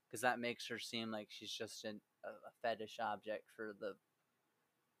quickly? Because that makes her seem like she's just a fetish object for the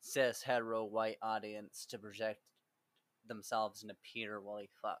cis hetero white audience to project themselves into Peter while he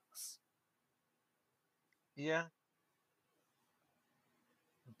fucks. Yeah.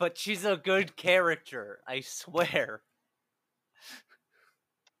 But she's a good character, I swear.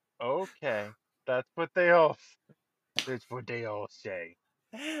 Okay. That's what they all. That's what they all say.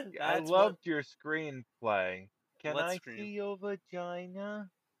 I loved your screenplay. Can What I screen? see your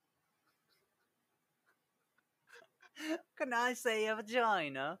vagina? Can I say a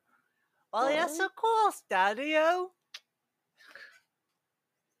vagina? Oh, yes, of course, Daddy-o.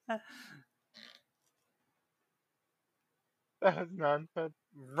 That was nonsense.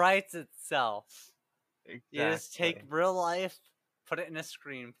 Writes itself. Exactly. You just take real life, put it in a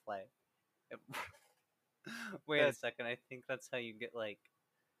screenplay. Wait a second, I think that's how you get, like,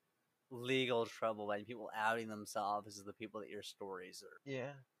 legal trouble by people outing themselves as the people that your stories are.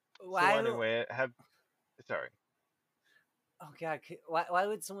 Yeah. Why, So anyway, sorry. oh god, why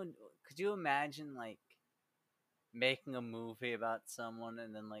would someone, could you imagine, like, making a movie about someone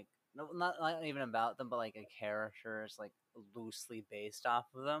and then, like, no, not even about them, but, like, a character is, like, loosely based off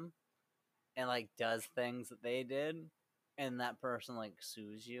of them and, like, does things that they did and that person, like,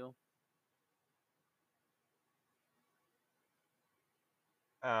 sues you?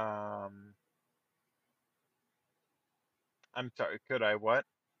 I'm sorry, could I what?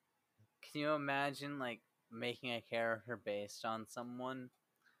 Can you imagine, like, making a character based on someone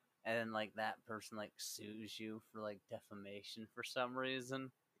and then, like, that person, like, sues you for, like, defamation for some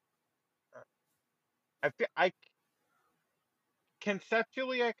reason?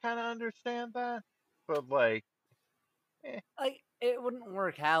 Conceptually, I kind of understand that, but, like, Like, it wouldn't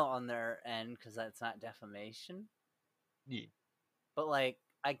work out on their end because that's not defamation. Yeah. But, like,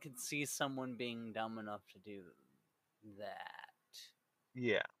 I could see someone being dumb enough to do that.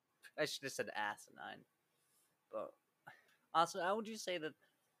 Yeah. I should have said asinine. But also, how would you say that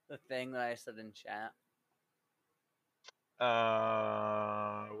the thing that I said in chat?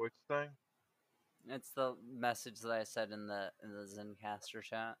 Which thing? It's the message that I said in the Zencaster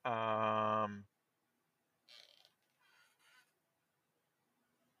chat.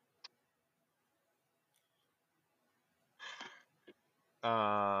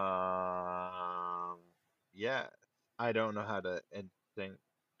 Yeah. I don't know how to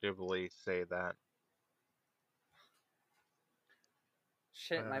instinctively say that.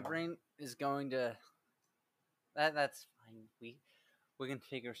 Shit, my brain is going to. That's fine. We can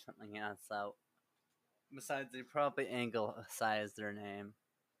figure something else out. Besides, they probably anglicize their name.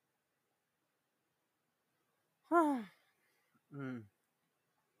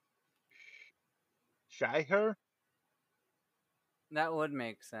 Shyher? That would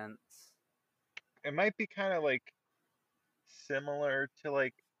make sense. It might be kind of like similar to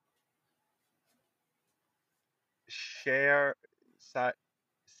like share side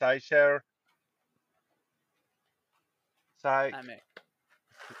share side I mean,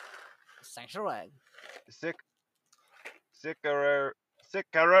 sexual egg. Sikareg.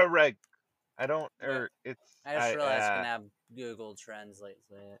 I don't it's I just realized I can have Google Translate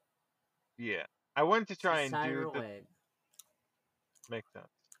it. Yeah. I wanted to try and do the makes sense.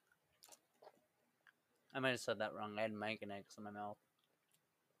 I might have said that wrong. I had Mike and X in my mouth.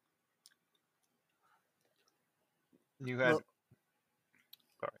 You had Look,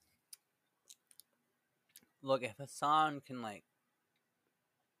 sorry. look, if Hassan can like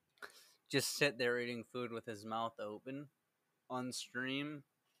just sit there eating food with his mouth open on stream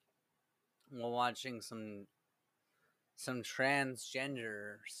while watching some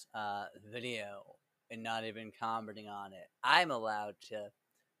transgenders video and not even commenting on it, I'm allowed to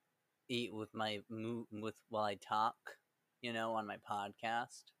eat with while I talk, on my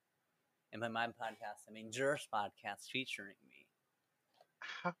podcast. And by my podcast, I mean Jer's podcast featuring me.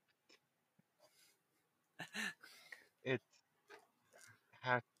 How- It's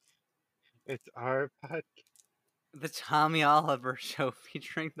ha- it's our podcast. The Tommy Oliver Show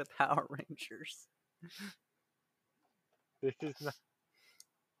featuring the Power Rangers. This is not.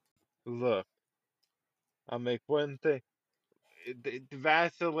 Look, I'll make one thing.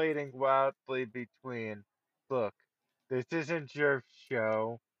 Vacillating wildly between. Look, this isn't your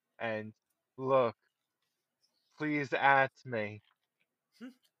show, and look, please at me.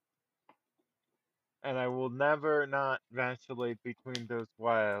 And I will never not vacillate between those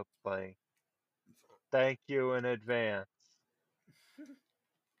wildly. Thank you in advance.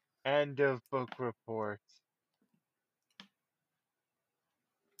 End of book report.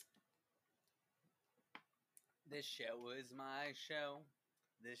 This show is my show.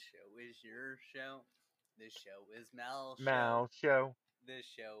 This show is your show. This show is Mel's Mal show. show This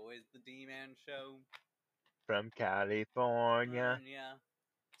show is the D-Man show. from California.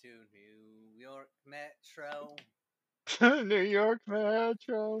 To New York Metro. New York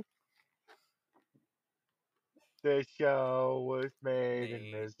Metro. The show was made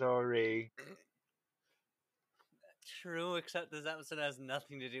in Missouri. True, except this episode has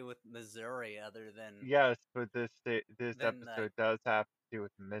nothing to do with Missouri other than... Yes, but this Then, episode does have to do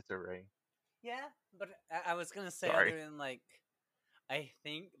with misery. Yeah, but I was going to say Sorry. other than, like, I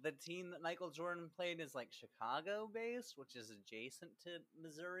think the team that Michael Jordan played is, like, Chicago-based, which is adjacent to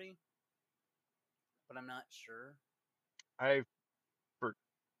Missouri. But I'm not sure. I forget.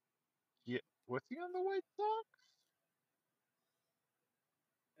 Was he on the White Sox?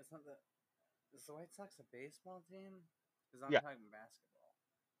 It's not the... Is the White Sox a baseball team? Because I'm Yeah. talking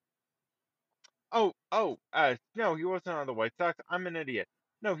basketball. No, he wasn't on the White Sox. I'm an idiot.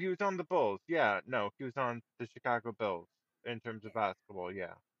 No, he was on the Bulls. Yeah, no, he was on the Chicago Bulls in terms of basketball.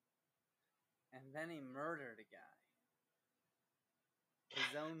 Yeah. And then he murdered a guy.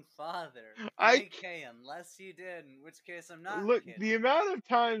 His own father. I AK, unless he did, in which case I'm not Look, kidding. the amount of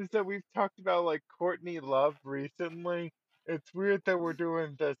times that we've talked about like Courtney Love recently, it's weird that we're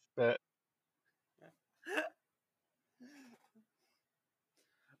doing this bit.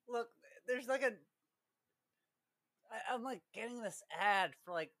 Look, there's like I'm like getting this ad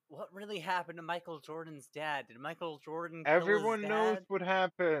for like what really happened to Michael Jordan's dad. Did Michael Jordan kill Everyone his knows dad? what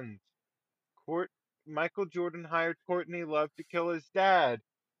happened. Michael Jordan hired Courtney Love to kill his dad.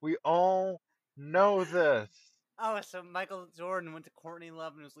 We all know this. Oh, so Michael Jordan went to Courtney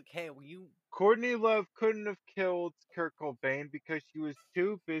Love and was like, "Hey, will you?" Courtney Love couldn't have killed Kurt Cobain because she was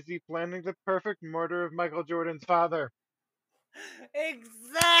too busy planning the perfect murder of Michael Jordan's father.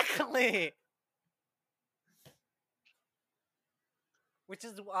 Exactly. Which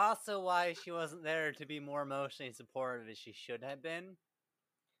is also why she wasn't there to be more emotionally supportive as she should have been,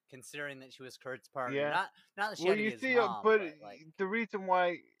 considering that she was Kurt's partner. Yeah. Not that she Well, had to you be his see, mom, but like the reason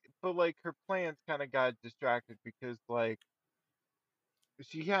why, but like her plans kind of got distracted because like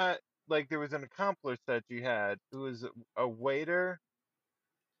she had like there was an accomplice that she had who was a waiter,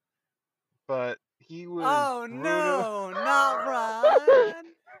 but he was oh brutal. no, not Ron,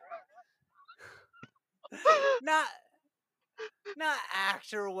 not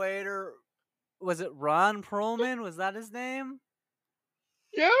actor waiter. Was it Ron Perlman? Was that his name?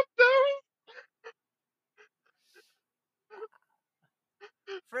 Yep, that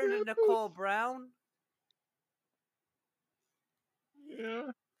Friend of Nicole Brown. Yeah.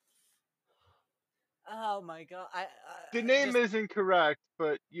 Oh my god! The name just, isn't correct,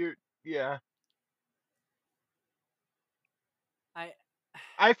 but yeah.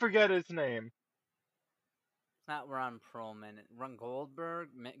 I forget his name. Not Ron Perlman. Ron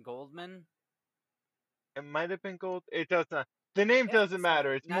Goldman. It might have been Gold. It does not. The name doesn't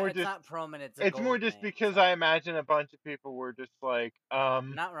matter. It's more it's just. not Perlman. It's more just because I imagine a bunch of people were just like,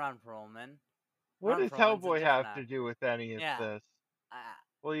 Not Ron Perlman. What Ron does Perlman's a Hellboy have different to do with any of Yeah. this?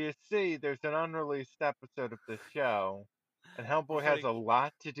 Well, you see, there's an unreleased episode of the show, and Hellboy has a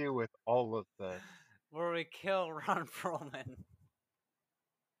lot to do with all of this. Where we kill Ron Perlman.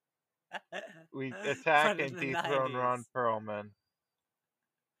 We attack But in and the dethrone 90s. Ron Perlman.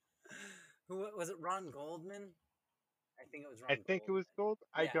 Who was it? Ron Goldman? I think it was I Ron think it was Goldman. Gold.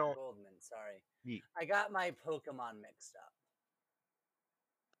 I Yeah, don't. Goldman. Sorry, Ye- I got my Pokemon mixed up.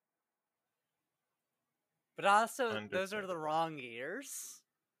 But also, those are the Understandable. wrong years.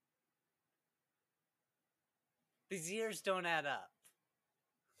 These years don't add up.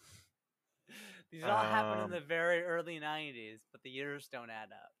 These all happened in the very early 90s, but the years don't add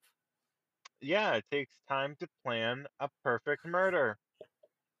up. Yeah, it takes time to plan a perfect murder.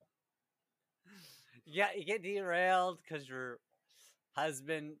 Yeah, you get derailed because your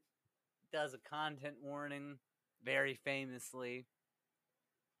husband does a content warning very famously.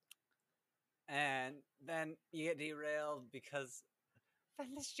 And then you get derailed because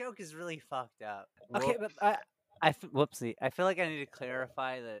this joke is really fucked up. Okay, but whoopsie. I feel like I need to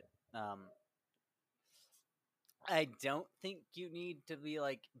clarify that I don't think you need to be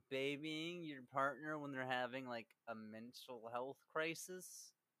like babying your partner when they're having like a mental health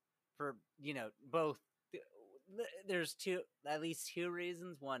crisis. For both, there's at least two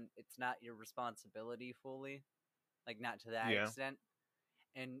reasons. One, it's not your responsibility fully, like not to that Yeah. extent,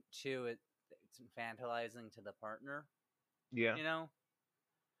 and two, it's infantilizing to the partner. Yeah.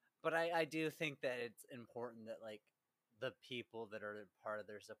 But I do think that it's important that like the people that are part of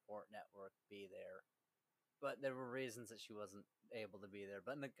their support network be there. But there were reasons that she wasn't able to be there.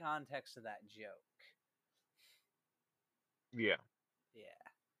 But in the context of that joke, Yeah.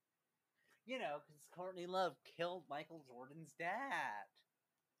 because Courtney Love killed Michael Jordan's dad.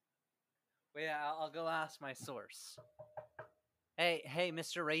 Wait, I'll go ask my source. Hey,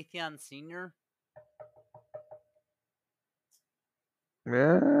 Mr. Raytheon Sr.? Oh,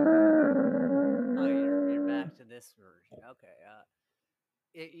 you're back to this version. Okay.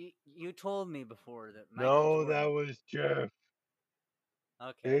 You told me before that Michael No, Jordan... that was Jeff.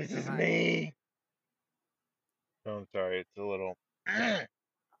 Okay. This is me. Oh, I'm sorry. It's a little.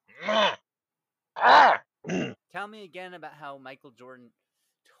 Tell me again about how Michael Jordan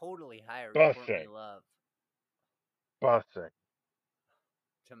totally hired Courtney Bussing. Love Bussing.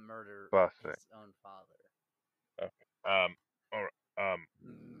 to murder Bussing. his own father. Okay. All right.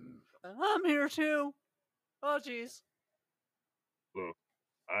 I'm here too. Oh, jeez. Look,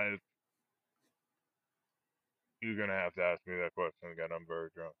 you're gonna have to ask me that question again. I'm very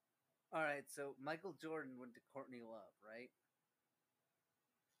drunk. All right, so Michael Jordan went to Courtney Love, right?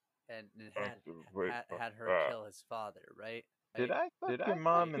 And had her kill his father, right? Did I fuck your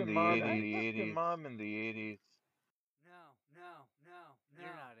mom in the 80s? Your mom in the 80s. No. You're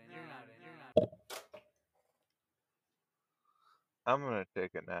not in. I'm gonna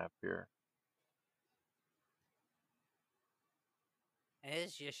take a nap here.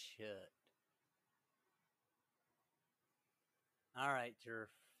 As you should. All right, Jerf.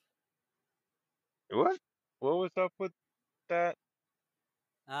 What? What was up with that?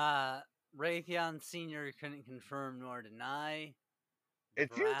 Raytheon Sr. couldn't confirm nor deny.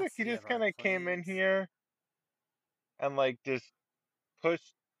 It seems like he veracity just of our kind of came in claims. here and like just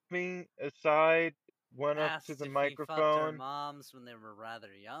pushed me aside, went up Asked to the if he fucked our microphone, moms when they were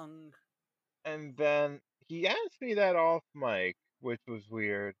rather young. and then he asked me that off mic, which was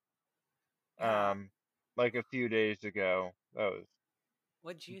weird. Yeah. Like a few days ago. That was.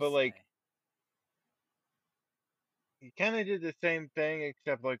 What'd you But say? like, he kind of did the same thing,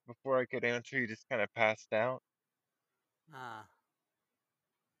 except like before I could answer, he just kind of passed out.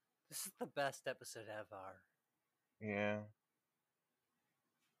 This is the best episode ever. Yeah.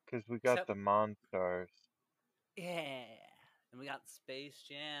 Because we got the Monstars. Yeah. And we got Space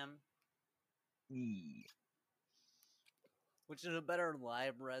Jam. Yeah. Which is a better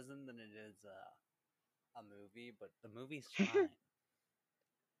live resin than it is a movie, but the movie's fine.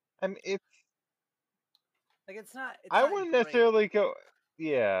 I mean, it's. Like, it's not. I wouldn't necessarily go.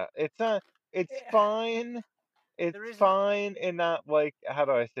 Yeah, it's not. It's fine. It's fine and not like. How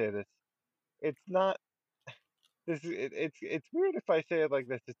do I say this? It's not. It's weird if I say it like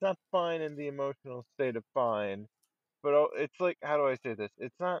this. It's not fine in the emotional state of fine, but it's like, how do I say this?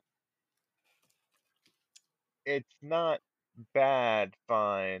 It's not bad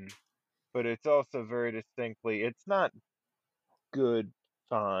fine, but it's also very distinctly, it's not good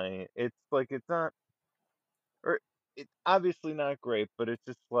fine. It's like, it's not, or it's obviously not great, but it's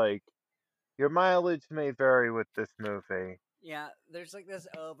just like, your mileage may vary with this movie. Yeah, there's like this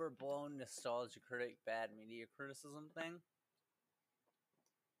overblown nostalgia critic bad media criticism thing.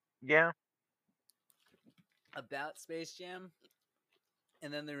 Yeah. About Space Jam.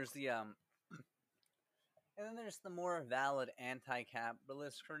 And then there's the more valid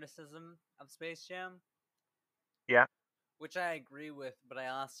anti-capitalist criticism of Space Jam. Yeah. Which I agree with, but I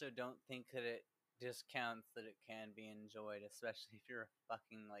also don't think that it discounts that it can be enjoyed, especially if you're a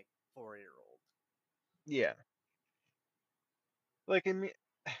fucking like 4-year-old. Yeah. like I mean,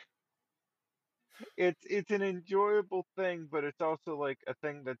 it's an enjoyable thing, but it's also like a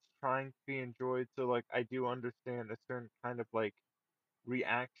thing that's trying to be enjoyed. So like I do understand a certain kind of like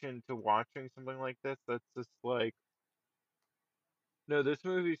reaction to watching something like this. That's just like, no, this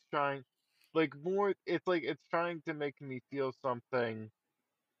movie's trying, like more. It's like it's trying to make me feel something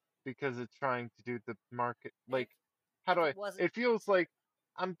because it's trying to do the market. If Like, how if do it I? wasn't It feels like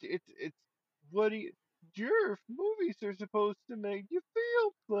it's what do you? Your movies are supposed to make you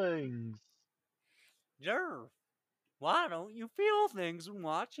feel things. Jerv, why don't you feel things when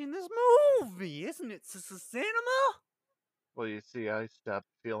watching this movie? Isn't it cinema? Well, you see, I stopped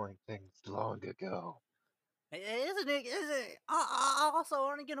feeling things long ago. Isn't it? Is it? I also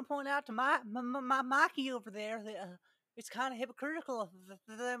only going to point out to my Mikey over there that it's kind of hypocritical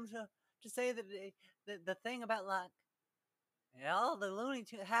for them to say that the thing about like all the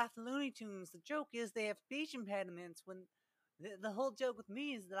half the Looney Tunes. The joke is they have speech impediments. When the whole joke with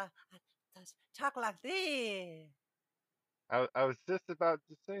me is that I talk like this, I was just about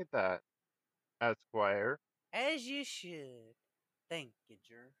to say that, Esquire. as you should. Thank you,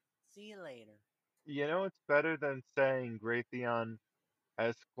 Jer. See you later. You know it's better than saying Raytheon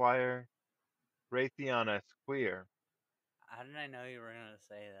Esquire, Raytheon Esquire, How did I know you were going to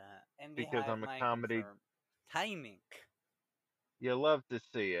say that? And because behind I'm a my comedy. confirm timing. You love to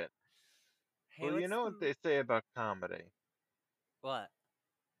see it. Hey, Well, you what's know the what they say about comedy. what?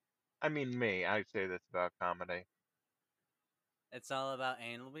 I mean, me. I say this about comedy. It's all about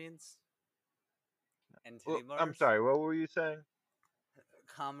anal beads and Well, titty bars. I'm sorry. What were you saying?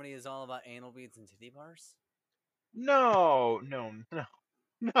 Comedy is all about anal beads and titty bars. No, no.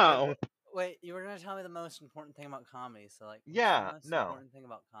 Wait, you were gonna tell me the most important thing about comedy. So, like, what's the Yeah, most no. important thing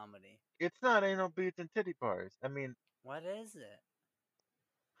about comedy? It's not anal beads and titty bars. I mean, What is it?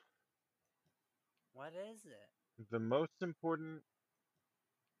 What is it? the most important,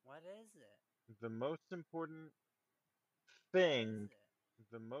 What is it? the most important What is thing, it?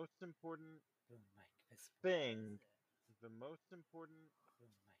 the most important Boom, Mike Fist. thing, the most important Boom,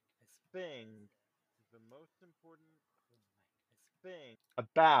 Mike Fist. thing, the most important Boom, Mike Fist. thing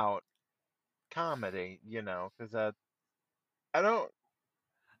about comedy, you know, because I don't,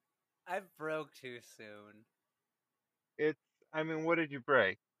 I broke too soon. it's, I mean, what did you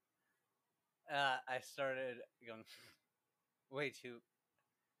break? I started going way too.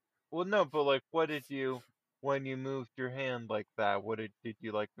 Well, no, but like, what did you, when you moved your hand like that, what did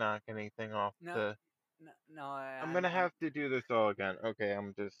you like knock anything off No, the, no. I'm gonna have to do this all again. Okay,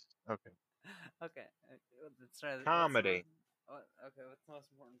 okay. Okay. Let's try. Comedy. Okay, what's the most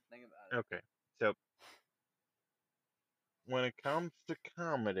important thing about it? Okay, so when it comes to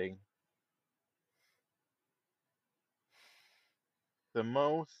comedy, the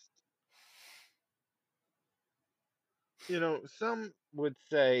most, some would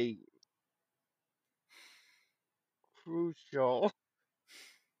say crucial.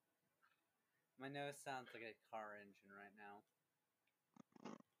 My nose sounds like a car engine right now.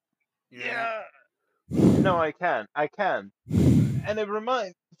 You know that? Yeah. No, I can. And it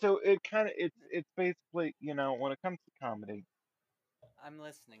reminds, so it's basically, when it comes to comedy, I'm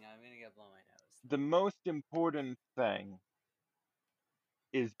listening. I'm gonna go blow my nose. the most important thing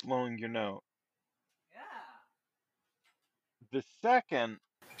is blowing your nose. Yeah. The second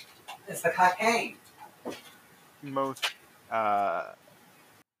It's the cocaine. most,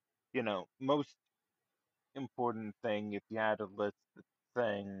 most important thing, if you had to list the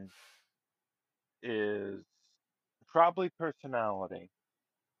things, is probably personality.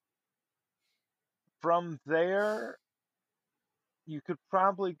 From there, you could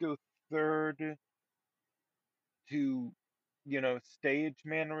probably go third to, stage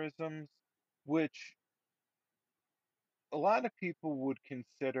mannerisms, which a lot of people would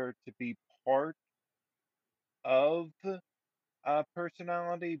consider to be part of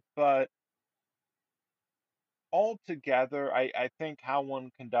personality, but altogether, I think how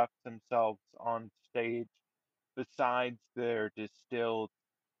one conducts themselves on stage, besides their distilled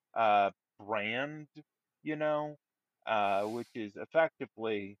uh, brand, which is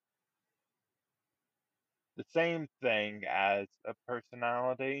effectively the same thing as a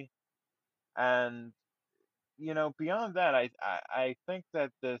personality. And, beyond that, I think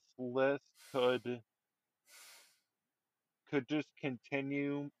that this list could just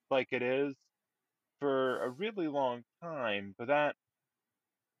continue like it is for a really long time, but that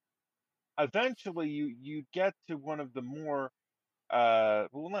eventually you get to one of the more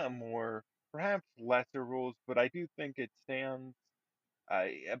well, not more, perhaps lesser rules, but I do think it stands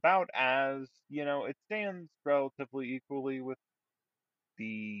about as, it stands relatively equally with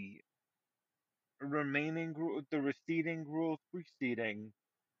the the receding rules, preceding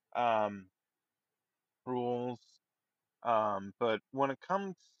um, rules. But when it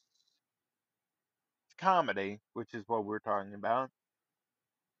comes to comedy, which is what we're talking about,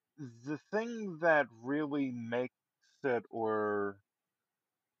 the thing that really makes it or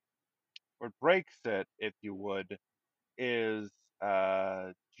breaks it, if you would, is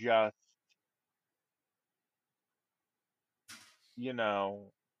just you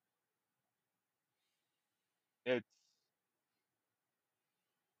know it's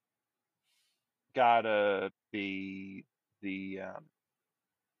gotta be the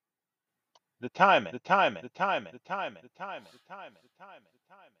timing, the timing, the timing, the timing, the timing, the timing, the timing, the timing, the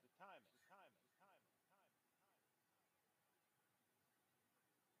timing, the timing.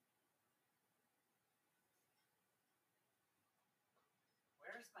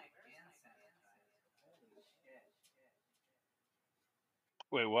 Where's my hand sanitizer? Holy shit.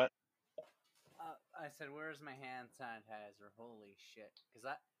 Wait, what? I said, "Where's my hand sanitizer?" Holy shit! Because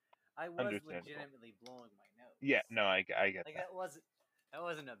I was Understandable. legitimately blowing my nose. Yeah, no, I get Like that. that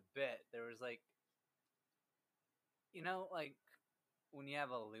wasn't a bit. There was like, like when you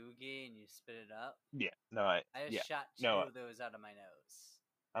have a loogie and you spit it up. Yeah, no, I just yeah, shot two no, of those out of my nose.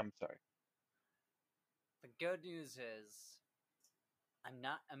 I'm sorry. The good news is,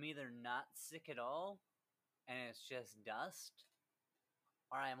 I'm either not sick at all, and it's just dust,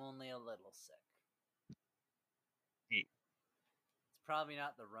 or I'm only a little sick. Yeah, It's probably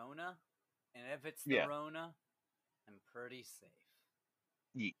not the Rona, and if it's the yeah, Rona, I'm pretty safe.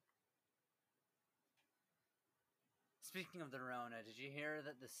 yeah. Speaking of the Rona, did you hear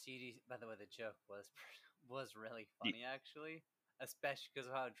that the CDC? By the way, the joke was really funny actually, especially because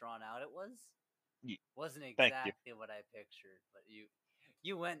of how drawn out it was. Yeah. Wasn't Thank you. exactly what I pictured, but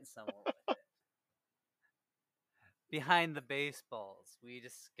you went somewhere with it. Behind the baseballs, we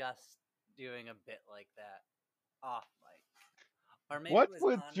discussed doing a bit like that off mic, or maybe it What's was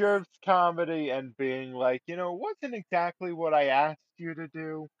with on mic. Jerv's comedy and being like, it wasn't exactly what I asked you to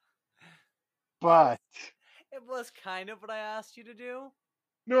do, but It was kind of what I asked you to do,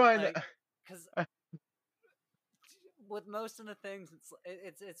 no, I know. like because with most of the things,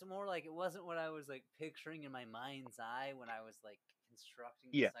 it's more like it wasn't what I was like picturing in my mind's eye when I was like constructing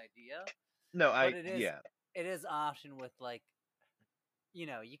Yeah, this idea. no, But it is yeah, it is often with like you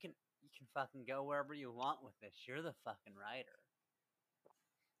can fucking go wherever you want with this. You're the fucking writer.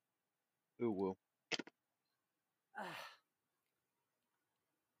 ooh, woo.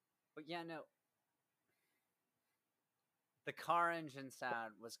 But yeah, no. The car engine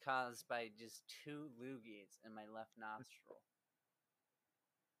sound was caused by just two loogies in my left nostril.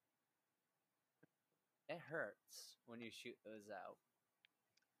 It hurts when you shoot those out.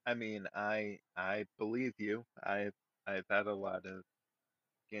 I mean, I believe you. I've had a lot of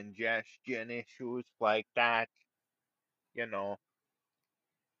congestion issues like that. You know.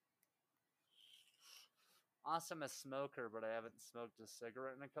 Also, I'm a smoker, but I haven't smoked a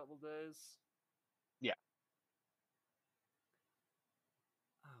cigarette in a couple days. Yeah.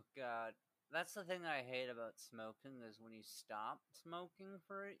 Oh god, that's the thing I hate about smoking is when you stop smoking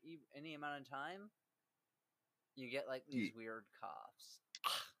for any amount of time, you get like these weird coughs.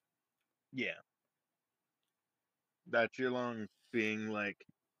 Yeah. That's your lungs being like,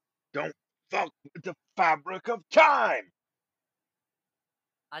 don't fuck with the fabric of time.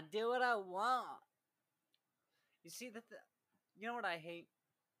 I do what I want. You see you know what I hate?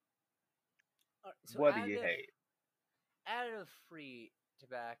 So What do you hate? additive-free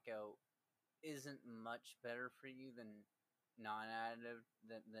tobacco isn't much better for you than non-additive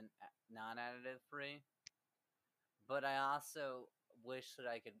than non-additive free. But I also wish that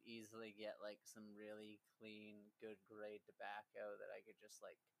I could easily get like some really clean, good grade tobacco that I could just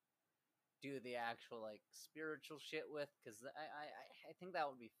like do the actual like spiritual shit with, because I think that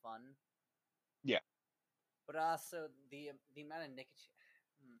would be fun. Yeah. But also the amount of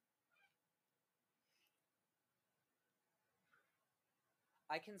nicotine.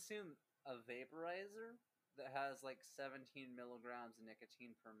 I consume a vaporizer that has like 17 milligrams of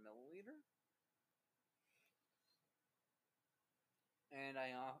nicotine per milliliter, and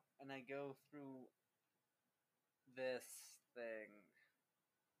I go through this thing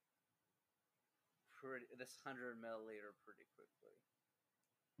this 100 milliliter pretty quickly.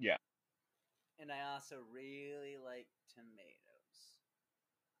 Yeah. And I also really like tomatoes.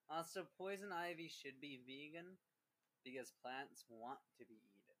 Also, poison ivy should be vegan because plants want to be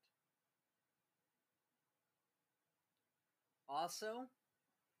eaten. Also,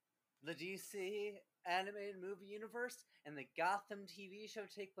 the DC animated movie universe and the Gotham TV show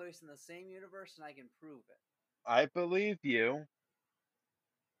take place in the same universe, and I can prove it. I believe you.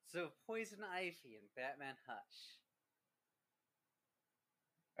 So Poison Ivy and Batman Hush.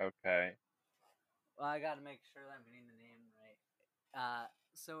 Okay. Well, I gotta make sure that I'm getting the name right.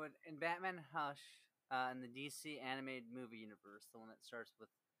 So in Batman Hush, in the DC animated movie universe, the one that starts with,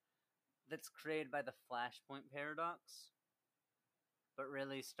 that's created by the Flashpoint paradox, but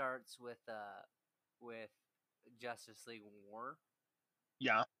really starts with Justice League War.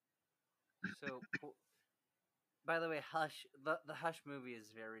 Yeah. So, by the way, Hush, the Hush movie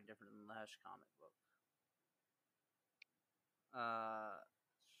is very different than the Hush comic book.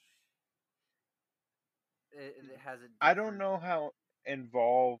 It has a different... I don't know how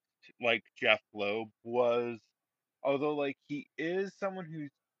involved like Jeff Loeb was, although like he is someone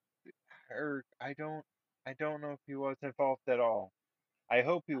who's, or I don't know if he was involved at all. I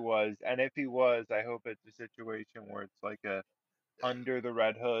hope he was, and if he was, I hope it's a situation where it's like a under the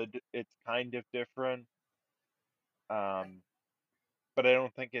red hood. It's kind of different, but I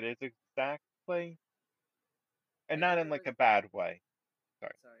don't think it is exactly, and I not think in it like was... a bad way.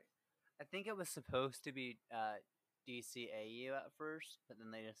 Sorry. I think it was supposed to be DCAU at first, but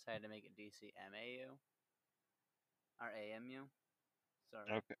then they decided to make it DCMAU or AMU.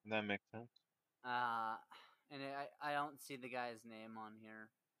 Sorry. Okay, that makes sense. And I don't see the guy's name on here,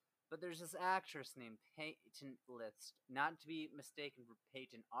 but there's this actress named Peyton List, not to be mistaken for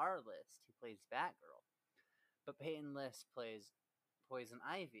Peyton R. List, who plays Batgirl, but Peyton List plays Poison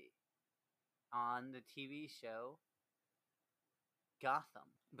Ivy on the TV show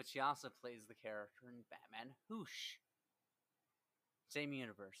Gotham, but she also plays the character in Batman Whoosh. Same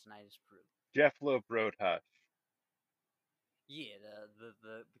universe, and I just proved. Jeff Loeb wrote Hush. Yeah,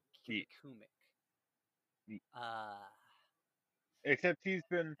 the Yeah. Kumik. Except he's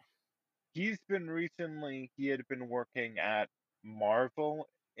been recently, he had been working at Marvel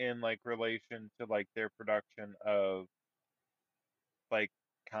in like relation to like their production of like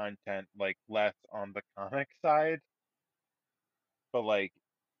content, like less on the comic side, but like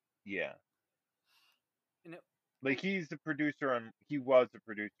yeah, And it, like he was a producer on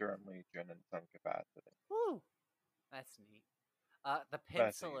Legion in some capacity. woo, that's neat. The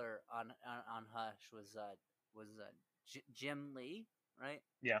That's neat. penciler on Hush was Jim Lee, right?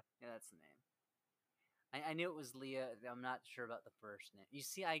 Yeah. Yeah, that's the name. I knew it was Leah. I'm not sure about the first name. You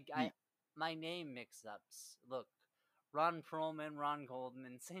see, my name mix-ups. Look, Ron Perlman, Ron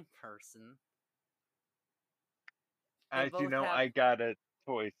Goldman, same person. As you know, I got a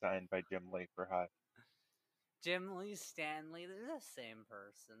toy signed by Jim Lee for Hush. Jim Lee, Stanley, they're the same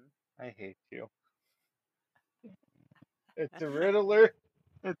person. I hate you. It's a Riddler.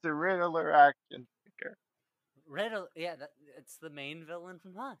 It's a Riddler action figure. Riddler, yeah, it's the main villain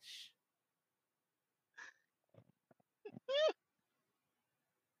from Hush.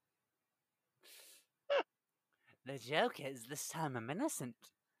 The joke is, this time I'm innocent.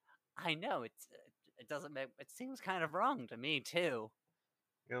 I know it doesn't make, it seems kind of wrong to me too.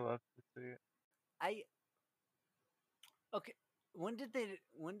 You'll love to see it. Okay, when did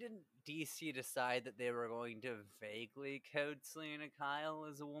DC decide that they were going to vaguely code Selena Kyle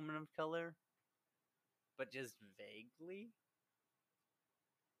as a woman of color? But just vaguely?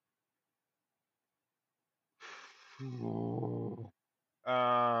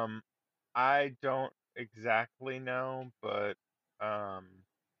 I don't exactly know, but I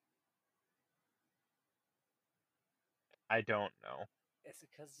don't know. Is it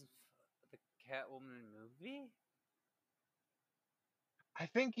because of the Catwoman movie? I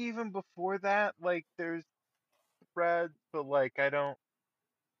think even before that, like, there's threads, but like, I don't.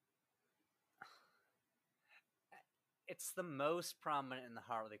 It's the most prominent in the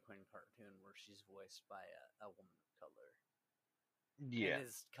Harley Quinn cartoon, where she's voiced by a woman of color. Yeah. And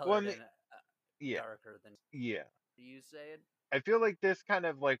is colored in yeah. darker than. Yeah. You say it? I feel like this kind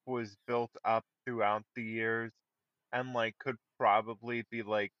of like was built up throughout the years, and like could probably be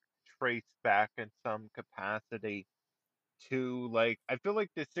like traced back in some capacity to like, I feel like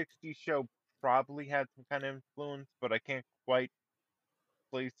the 60s show probably had some kind of influence, but I can't quite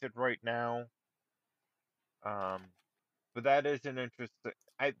place it right now. But that is an interesting.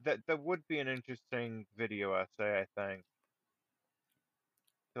 That would be an interesting video essay, I think.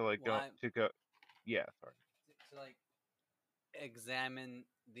 To like go. Yeah, sorry. To like examine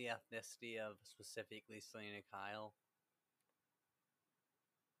the ethnicity of specifically Selena Kyle.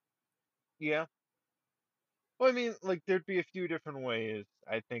 Yeah. Well, I mean, like there'd be a few different ways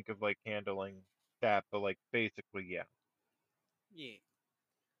I think of like handling that, but like basically, yeah. Yeah.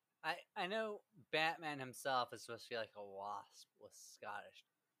 I know Batman himself is supposed to be like a wasp with Scottish.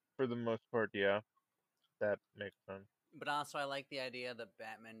 For the most part, yeah. That makes sense. But also I like the idea that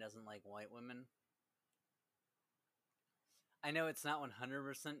Batman doesn't like white women. I know it's not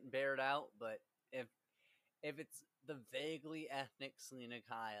 100% bared out, but if it's the vaguely ethnic Selena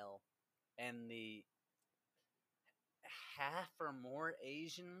Kyle and the half or more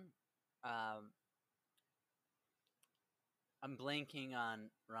Asian, um, I'm blanking on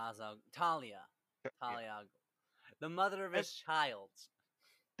Talia, Talia, the mother of And his child.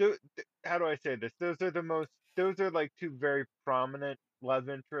 how do I say this? Those are like two very prominent love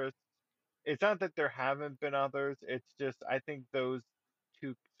interests. It's not that there haven't been others. It's just I think those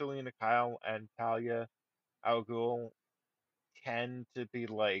two, Selena Kyle and Talia Al Ghul, tend to be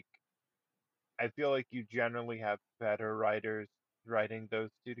like. I feel like you generally have better writers writing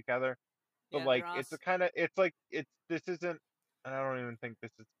those two together. But Yeah, like, they're it's a also kind of it's like it's this isn't. And I don't even think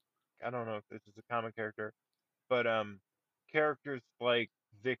this is. I don't know if this is a comic character, but characters like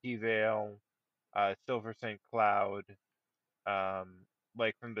Vicky Vale, Silver St. Cloud, um,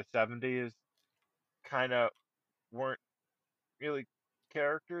 like from the 70s, kind of weren't really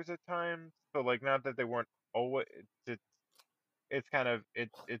characters at times, but like not that they weren't always. It's kind of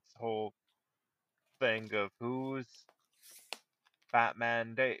its whole thing of who's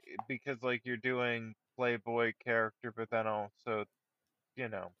Batman Day because like you're doing Playboy character, but then also you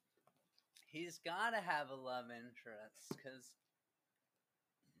know he's got to have a love interest because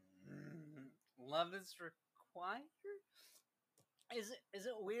love is required. Is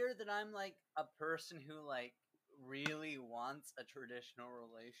it weird that I'm like a person who like really wants a traditional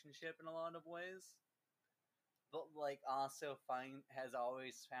relationship in a lot of ways, but like also has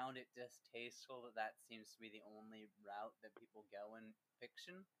always found it distasteful that seems to be the only route that people go in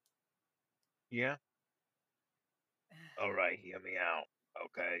fiction. yeah. All right, hear me out.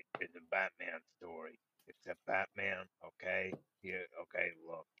 Okay, it's a Batman story. It's a Batman. Okay, here. Okay,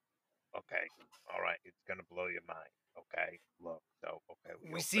 look. Okay, all right. It's gonna blow your mind. Okay, look. So okay,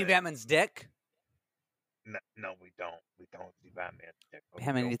 we We see open. Batman's dick. No, no, we don't. We don't see Batman's dick, but we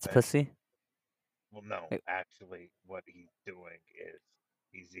Batman eats open. pussy. Well, no, Wait. actually, what he's doing is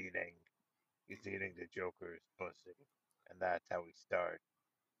he's eating. He's eating the Joker's pussy, and that's how we start.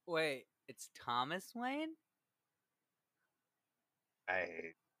 Wait, it's Thomas Wayne? I,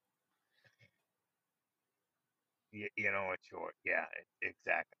 you know what, short. Yeah,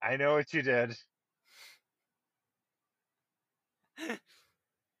 exactly. I know what you did.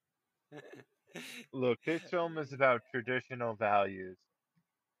 Look, this film is about traditional values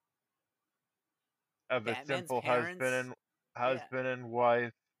of a Batman's simple parents. Yeah, husband and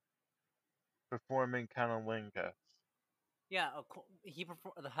wife performing cunnilingus. yeah.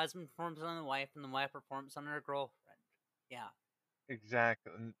 The husband performs on the wife, and the wife performs on her girlfriend. Yeah,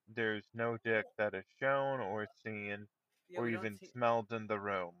 Exactly. There's no dick that is shown or seen yeah. or We don't even see smelled in the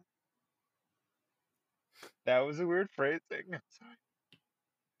room. That was a weird phrasing. I'm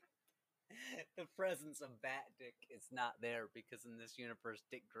the presence of Bat Dick is not there because in this universe,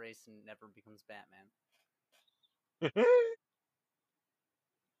 Dick Grayson never becomes Batman. sorry.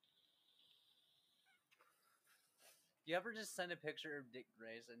 You ever just send a picture of Dick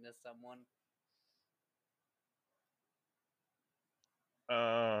Grayson to someone?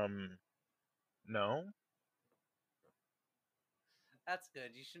 No. That's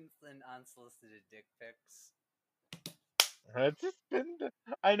good. You shouldn't send unsolicited dick pics. Has this been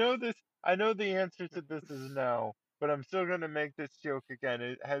I know this. I know the answer to this is no, but I'm still gonna make this joke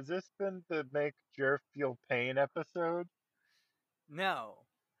again. Has this been the Make Jer Feel Pain episode? No.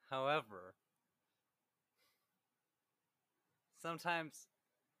 However, sometimes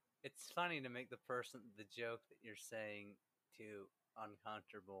it's funny to make the joke that you're saying to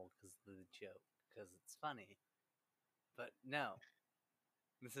uncomfortable because of the joke, because it's funny. But no,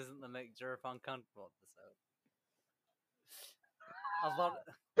 this isn't the make Jerf uncomfortable episode. Although,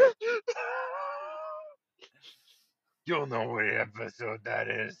 You'll know what episode that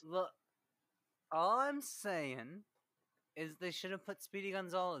is. look, all I'm saying is they should have put Speedy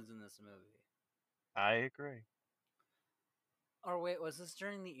Gonzalez in this movie. I agree. Or wait, was this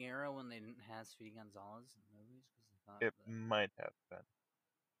during the era when they didn't have Speedy Gonzalez in movies? It might have been.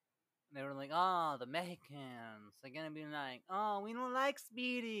 They were like, oh, the Mexicans. They're gonna be like, oh, we don't like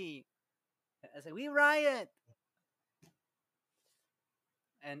Speedy. I said, we riot.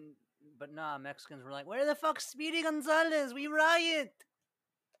 But nah, Mexicans were like, where the fuck's Speedy Gonzalez? We riot.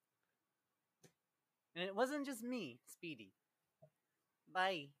 And it wasn't just me, Speedy.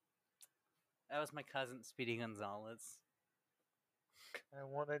 Bye. That was my cousin, Speedy Gonzalez. I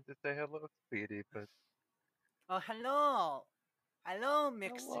wanted to say hello, Speedy, but Oh, hello. Hello,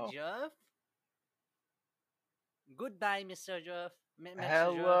 Mr. Hello. Jeff. Goodbye, Mr. Jeff.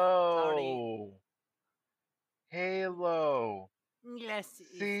 Mr. Jeff. Sorry. hello. Halo. Yes,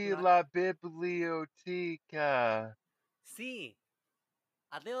 Si it's not. la biblioteca. See,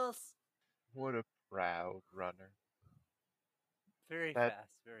 adios. What a proud runner. Very That-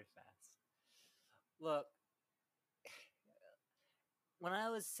 fast, very fast. Look, when I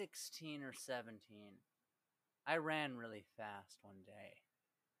was 16 or 17, I ran really fast one day.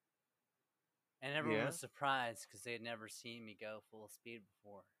 And everyone Yeah? was surprised because they had never seen me go full speed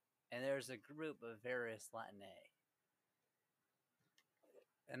before. And there's a group of various Latinae.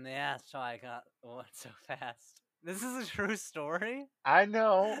 And they asked how I went so fast. This is a true story. I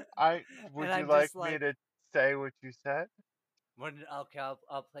know. Would And you I'm like just me like- to say what you said? Okay,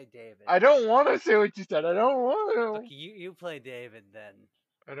 I'll play David. I don't want to say what you said. I don't want to. Okay, you play David then.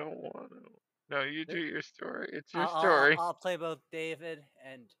 I don't want to. No, you do your story. It's your I'll, story. I'll play both David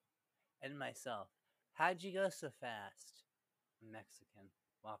and myself. How'd you go so fast? Mexican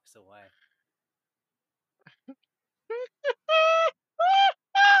walks away.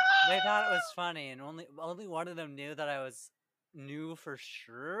 They thought it was funny, and only one of them knew that I knew for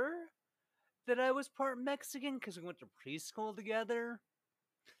sure that I was part Mexican because we went to preschool together.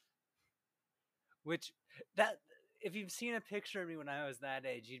 Which if you've seen a picture of me when I was that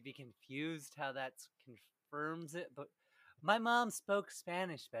age, you'd be confused how that confirms it. But my mom spoke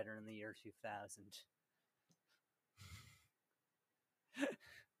Spanish better in the year 2000.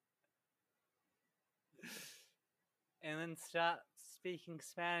 And then stopped speaking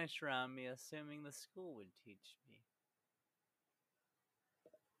Spanish around me, assuming the school would teach me.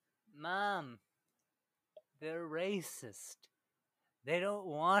 Mom, they're racist. They don't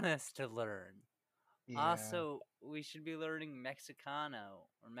want us to learn. Yeah. Also, we should be learning Mexicano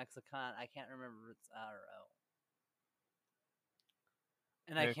or Mexican. I can't remember its RO.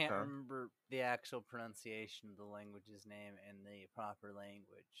 And I can't remember the actual pronunciation of the language's name in the proper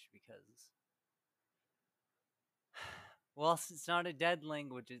language because, well, it's not a dead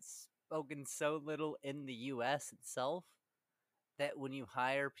language. It's spoken so little in the U.S. itself that when you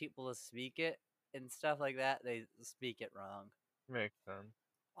hire people to speak it and stuff like that, they speak it wrong. Makes sense.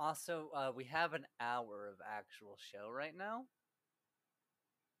 Also, we have an hour of actual show right now.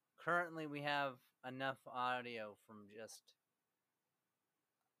 Currently, we have enough audio from just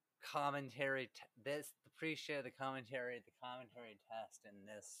commentary, the pre-show, the commentary test, and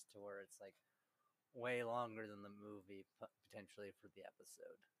this to where it's like way longer than the movie potentially for the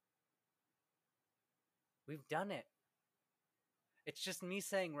episode. We've done it. It's just me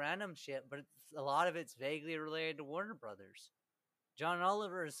saying random shit, but a lot of it's vaguely related to Warner Brothers. John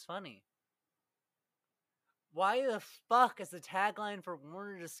Oliver is funny. Why the fuck is the tagline for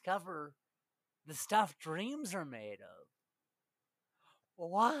Warner Discover the stuff dreams are made of?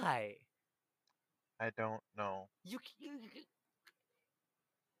 Why? I don't know.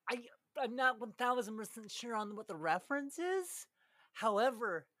 I'm not 1000% sure on what the reference is.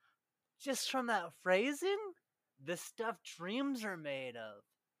 However, just from that phrasing, the stuff dreams are made of.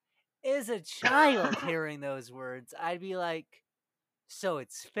 As a child hearing those words, I'd be like, so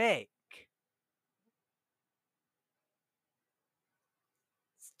it's fake.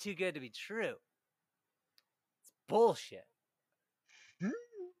 It's too good to be true. It's bullshit.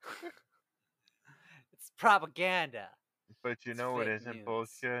 It's propaganda. But you It's know what fake isn't news.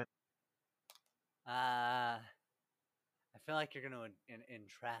 bullshit? I feel like you're gonna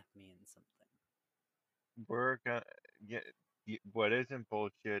entrap me in something. We're gonna get. What isn't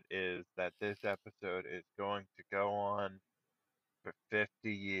bullshit is that this episode is going to go on for 50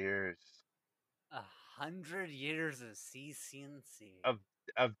 years 100 years of CCNC.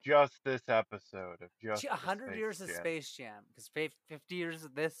 of just this episode of just 100 the years Space of Jam. Space Jam. Because 50 years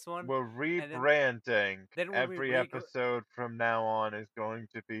of this one. We're then- rebranding. then we'll be Every episode from now on is going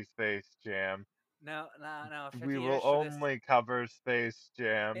to be Space Jam. No. 50 We years will for this. only cover Space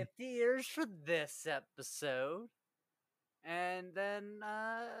Jam. 50 years for this episode. And then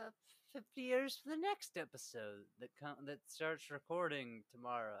 50 years for the next episode that starts recording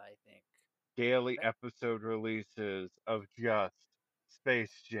tomorrow, I think. Daily episode releases of just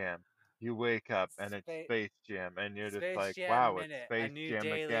Space Jam. You wake up and it's Space Jam, and you're just Space like, Jam wow, Minute, it's Space a new Jam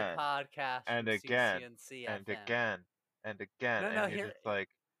daily again, podcast and from again, CCNC and FM. again, and again, No, and you're just like,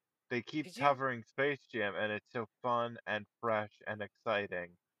 they keep Could you- covering Space Jam, and it's so fun and fresh and exciting.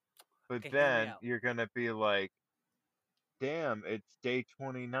 But Okay, hear me then out. you're gonna be like, damn, it's day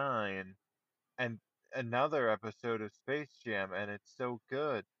 29, and another episode of Space Jam, and it's so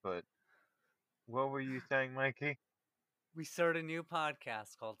good. But what were you saying, Mikey? We start a new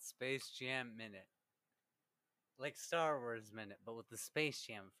podcast called Space Jam Minute. Like Star Wars Minute, but with the Space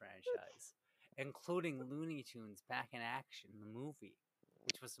Jam franchise. Including Looney Tunes Back in Action, the movie,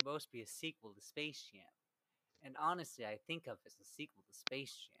 which was supposed to be a sequel to Space Jam. And honestly, I think of it as a sequel to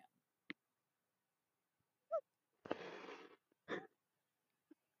Space Jam.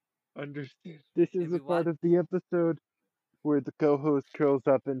 Understand. This is And the we part want of the episode where the co-host curls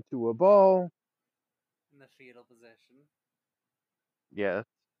up into a ball. in the fetal position. Yes.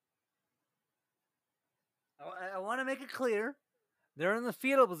 I want to make it clear. They're in the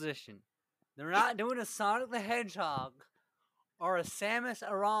fetal position. They're not doing a Sonic the Hedgehog or a Samus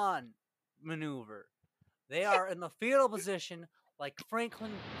Aran maneuver. They are in the fetal position like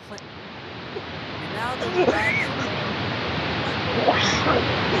Franklin Clinton. And now they're relaxing.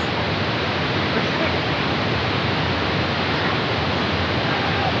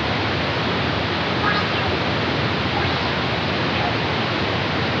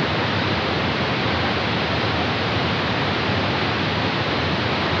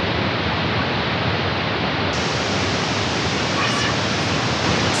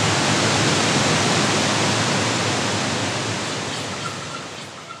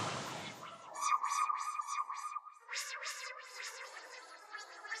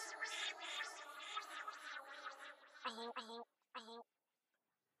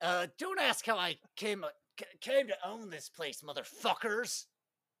 Don't ask how I came to own this place, motherfuckers.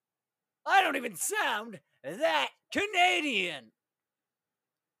 I don't even sound that Canadian.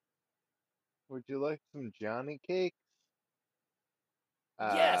 Would you like some Johnny cakes?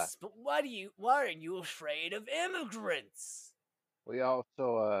 Yes, but why are you afraid of immigrants? We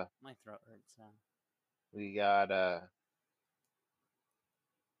also My throat hurts now. we got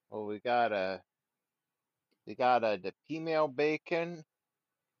well we got the female bacon.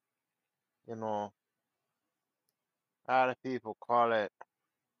 You know, a lot of people call it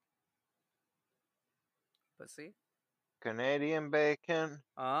Pussy? Canadian bacon.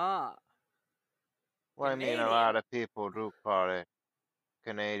 Ah. Well, I mean, a lot of people do call it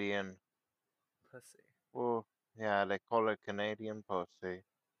Canadian. Pussy. Well, yeah, they call it Canadian pussy.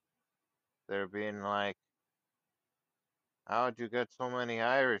 They're being like, how'd you get so many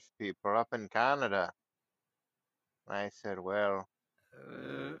Irish people up in Canada? And I said, well,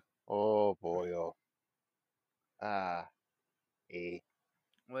 oh boy, oh. Eh.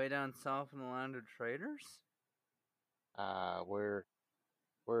 Way down south in the land of traders?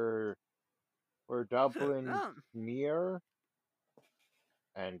 We're Dublin No. near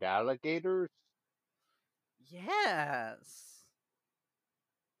and alligators. Yes.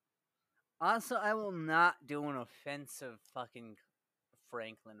 Also, I will not do an offensive fucking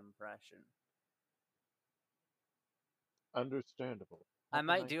Franklin impression. Understandable. I What can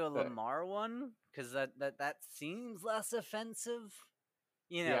might do a say? Lamar one because that seems less offensive.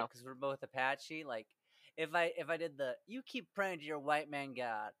 You know, Yeah. because we're both Apache. Like, if I did the "you keep praying to your white man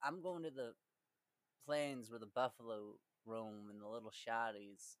God," I'm going to the plains where the buffalo roam and the little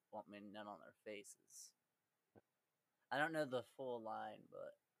shotties want me nut on their faces. I don't know the full line,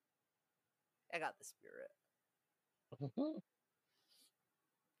 but I got the spirit.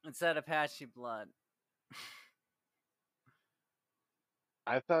 It's that Apache blood.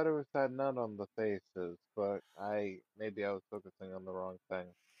 I thought it was that nut on the faces, but maybe I was focusing on the wrong thing.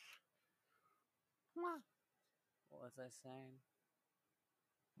 What was I saying?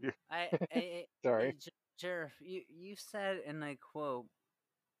 Yeah. Sorry. Jerf, you said, and I quote,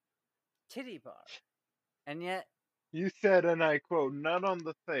 "titty bar," and yet, You said, and I quote, nut on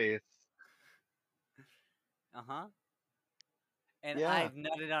the face. And Yeah. I've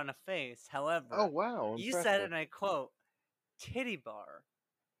nutted on a face. However, Oh wow, you said, impressive. and I quote, "titty bar,"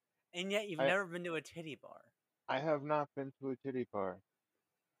 and yet you've I- never been to a titty bar. I have not been to a titty bar.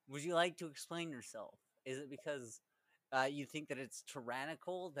 Would you like to explain yourself? Is it because you think that it's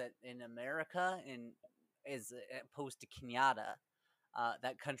tyrannical that in America, and as opposed to Kenyatta,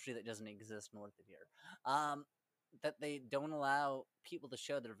 that country that doesn't exist north of here, that they don't allow people to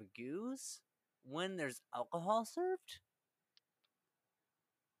show their vagoos when there's alcohol served?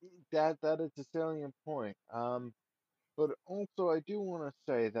 That is a salient point. But also I do want to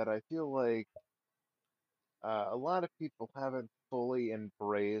say that I feel like a lot of people haven't fully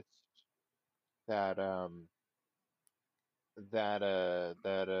embraced that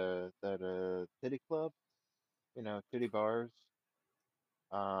titty club, titty bars,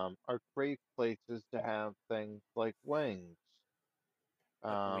 are great places to have things like wings.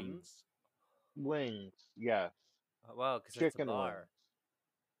 Like Um, wings? wings, yes. Well, because it's a Chicken wings. bar.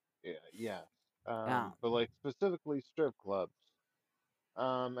 Yeah, yes. Yeah. But like specifically strip clubs.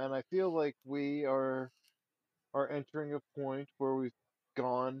 And I feel like we are entering a point where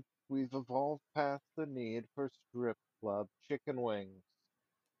we've evolved past the need for strip club chicken wings,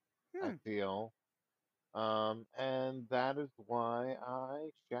 I feel. And that is why I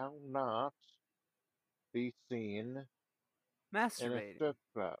shall not be seen in a Masturbating. strip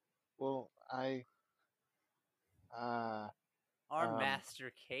club. Well, uh, Are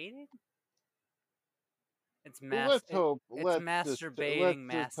masticated? It's Well, let's hope. It's Let's masturbating,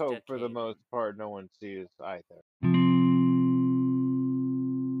 just hope for the masticating. most part no one sees either.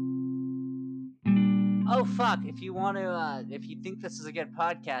 Oh fuck! If you want to, if you think this is a good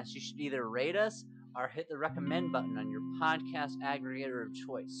podcast, you should either rate us or hit the recommend button on your podcast aggregator of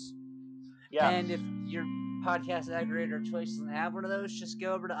choice. Yeah. And if your podcast aggregator of choice doesn't have one of those, just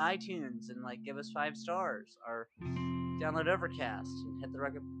go over to iTunes and like give us 5 stars or download Overcast and hit the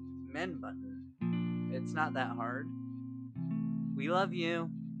recommend button. It's not that hard. We love you.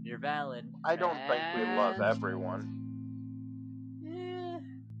 You're valid. I don't think we love And- everyone.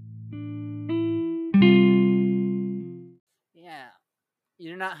 Yeah.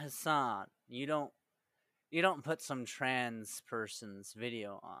 You're not Hassan. You don't put some trans person's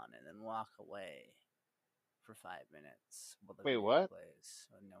video on and then walk away for 5 minutes while the Wait, video what? plays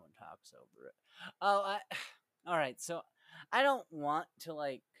and no one talks over it. Oh, all right. So I don't want to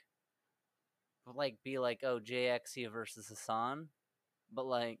like be like, oh, JXE versus Hassan, but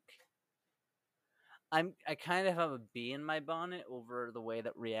like I kind of have a bee in my bonnet over the way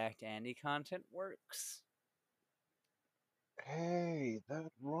that React Andy content works. Hey,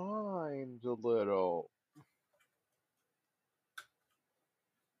 that rhymes a little.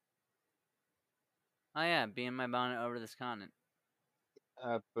 Oh yeah, bee in my bonnet over this content.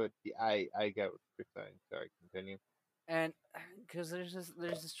 But I get what you're saying. Sorry, continue. And because there's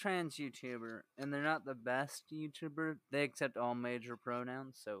this trans YouTuber, and they're not the best YouTuber. They accept all major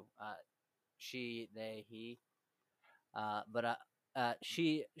pronouns, so she, they, he. But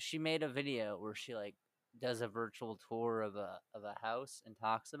she made a video where she like does a virtual tour of a house and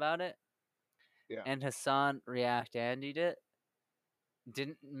talks about it. Yeah. And Hassan React Andy'd it.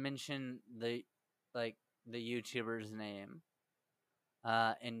 Didn't mention the YouTuber's name.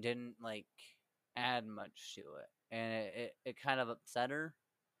 And didn't like add much to it. And it kind of upset her.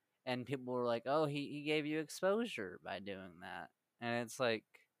 And people were like, oh, he gave you exposure by doing that. And it's like,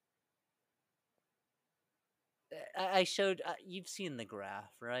 I showed, you've seen the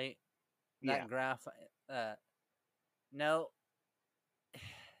graph, right? That Yeah. graph, no,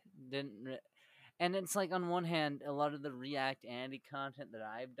 didn't, and it's like on one hand, a lot of the React Andy content that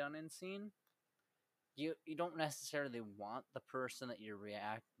I've done and seen, you don't necessarily want the person that you're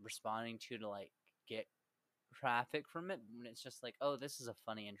responding to like get traffic from it. When it's just like, oh, this is a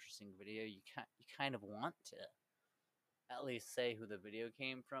funny, interesting video, you kind of want to at least say who the video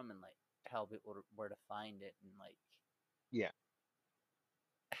came from and like tell people where to find it and like, Yeah.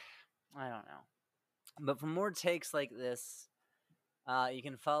 I don't know. But for more takes like this, you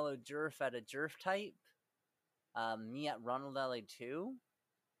can follow Jerf at a Jerf type, me at Ronald LA2,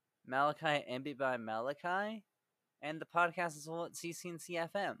 Malachi at MB by Malachi, and the podcast as well at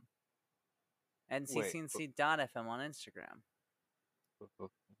CCNC.FM and Wait, CCNC.FM on Instagram.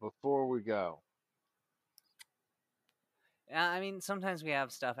 Before we go, Yeah, I mean, sometimes we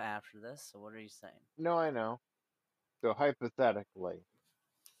have stuff after this, so what are you saying? no, I know. So hypothetically,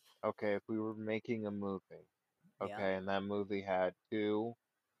 okay, if we were making a movie, okay, Yeah. and that movie had 2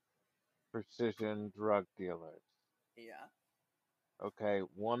 precision drug dealers, Yeah. okay,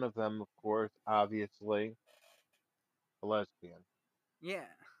 one of them, of course, obviously a lesbian,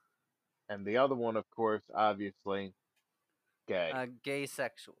 Yeah. and the other one, of course, obviously gay. Gay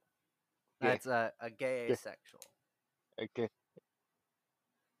sexual. Gay. That's a gay Gay. asexual. Okay.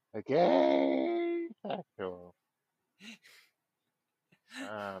 A gay sexual.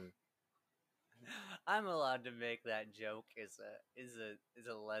 I'm allowed to make that joke is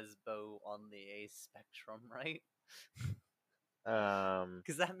a lesbo on the A spectrum, right?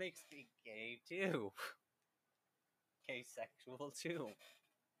 Because that makes me gay too. Gay sexual too.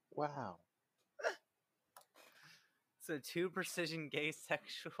 Wow. So 2 precision gay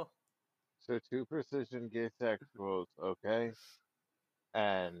sexual. So 2 precision gay sexuals, okay?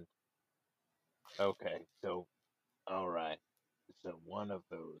 And, okay, so, alright. So one of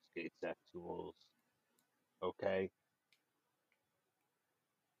those gay sexuals, okay?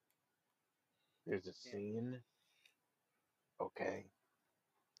 There's a Yeah. scene, okay?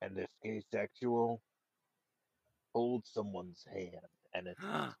 And this gay sexual holds someone's hand, and it's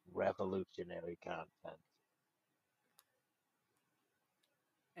just revolutionary content.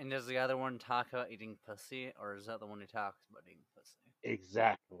 And does the other one talk about eating pussy, or is that the one who talks about eating pussy?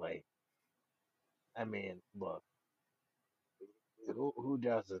 Exactly. I mean, look. Who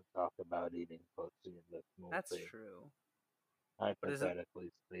doesn't talk about eating pussy in this movie? That's true.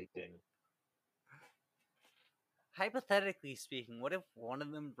 Hypothetically speaking. Hypothetically speaking, what if one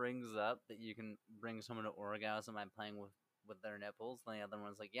of them brings up that you can bring someone to orgasm by playing with their nipples, and the other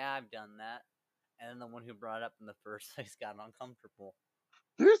one's like, yeah, I've done that. and then the one who brought it up in the first place got uncomfortable.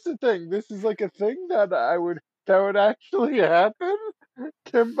 Here's the thing. This is like a thing that that would actually happen.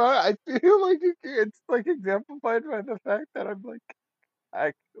 I feel like it's like exemplified by the fact that I'm like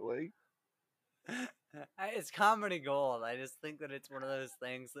actually. It's comedy gold. I just think that it's one of those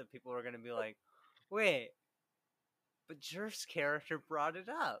things that people are gonna be like, wait, but Jerf's character brought it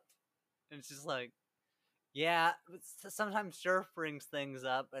up. And it's just like, yeah, sometimes Jerf brings things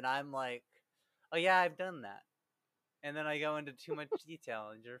up, and I'm like, oh yeah, I've done that. And then I go into too much detail,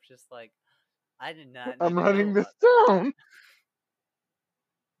 and Jerf's just like, I did not. I'm need to writing know this about down.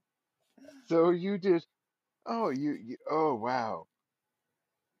 So you did. Oh, you. Oh, wow.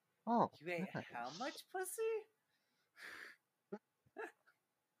 Oh, that. You ate nice. how much pussy?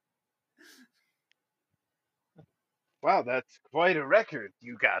 Wow, that's quite a record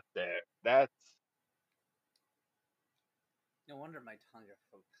you got there. That's. No wonder my tongue is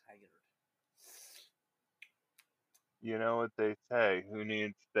so tired. You know what they say. Who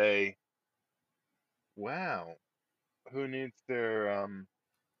needs they? Wow. Who needs their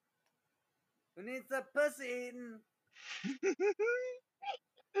Who needs a pussy eaten?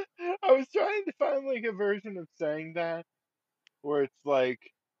 I was trying to find like a version of saying that where it's like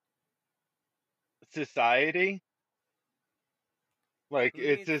society. Like Who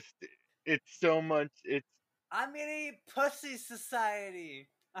it's needs? just it's so much it's I'm gonna eat pussy society.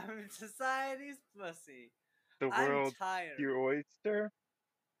 I'm in society's pussy. the I'm world tired. your oyster.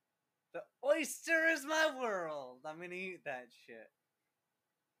 The oyster is my world. I'm gonna eat that shit.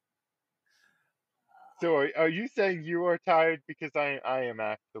 So are you saying you are tired because I am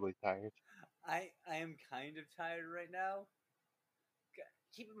actually tired. I am kind of tired right now.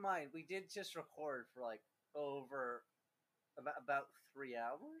 Keep in mind, we did just record for like over about 3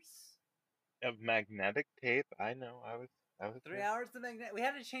 hours. Of magnetic tape, I know. I was 3 there. hours of magnet. We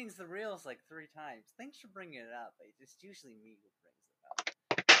had to change the reels like 3 times. Thanks for bringing it up. It's usually me who brings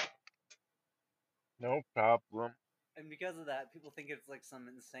it up. No problem. And because of that, people think it's like some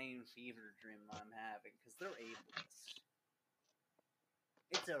insane fever dream I'm having because they're ableist.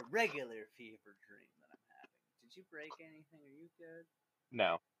 It's a regular fever dream that I'm having. Did you break anything? Are you good?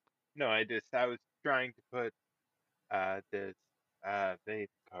 No. No, I was trying to put this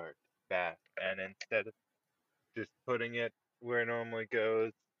vape cart back, and instead of just putting it where it normally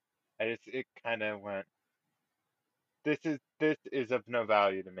goes, it kind of went. This is of no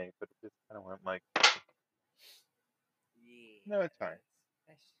value to me, but it just kind of went like. Yeah. No, it's fine.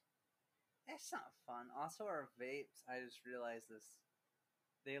 That's not fun. Also, our vapes, I just realized this.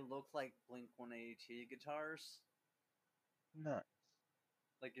 They look like Blink 182 guitars. Nice.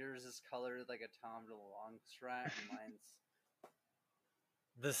 Like yours is colored like a Tom DeLonge strat, and mine's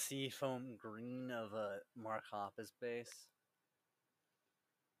the seafoam green of a Mark Hoppus bass.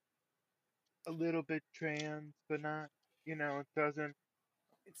 A little bit trans, but not. It doesn't.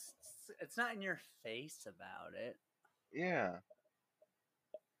 It's not in your face about it. Yeah.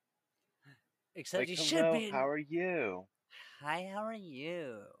 Except Like, you hello, should be. how are you? Hi, how are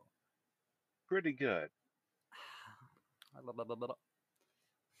you? Pretty good.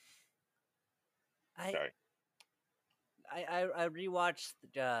 Sorry. I rewatched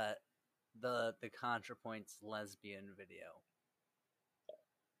the ContraPoints lesbian video.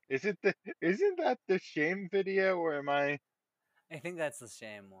 Isn't that the shame video, or am I? I think that's the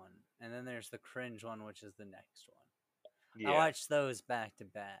shame one, and then there's the cringe one, which is the next one. Yeah. I watched those back to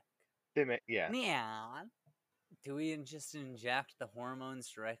back. Yeah. Yeah. Do we just inject the hormones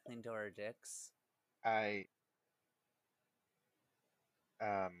directly into our dicks?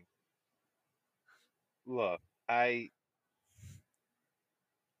 Look,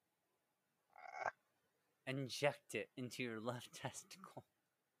 Inject it into your left testicle.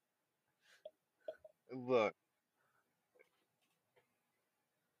 look.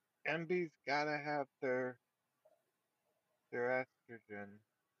 MB's gotta have their estrogen.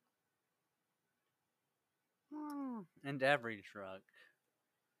 And every drug.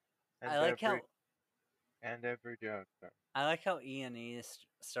 And I like how and every drug. I like how E&E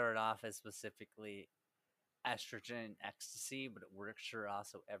started off as specifically estrogen and ecstasy, but it works for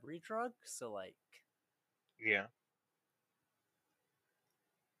also every drug. So like, yeah.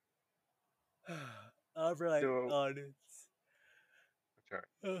 all right, So, audience. sorry.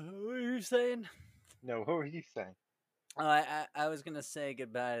 What were you saying? No, what were you saying? Oh, I was gonna say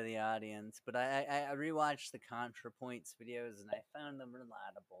goodbye to the audience, but I rewatched the ContraPoints videos and I found them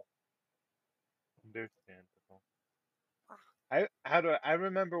relatable. Understandable. I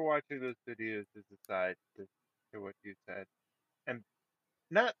remember watching those videos as a side to what you said, and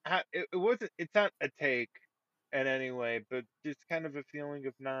not it's not a take in any way, but just kind of a feeling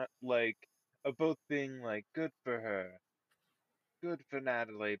of not like of both being like good for her, good for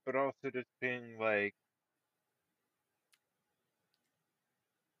Natalie, but also just being like,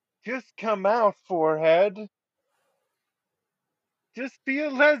 just come out, forehead. Just be a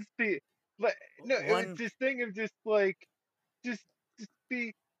lesbian. No, it was One this thing of just like, just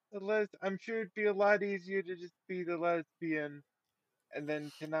be a I'm sure it'd be a lot easier to just be the lesbian, and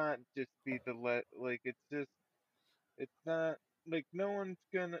then to not just be the like. It's not like no one's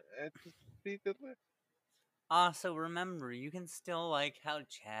gonna just be the also remember, you can still like how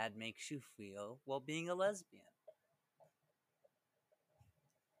Chad makes you feel while being a lesbian.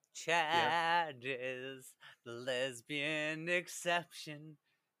 Chad is the lesbian exception.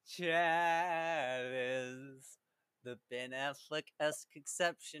 Chad is the Ben Affleck-esque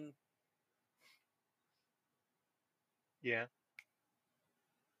exception. Yeah.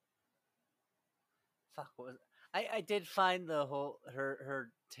 Fuck, what was I did find the whole her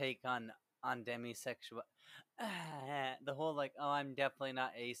take on demisexual. The whole like, oh, I'm definitely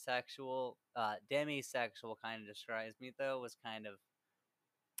not asexual. Demisexual kind of describes me though. Was kind of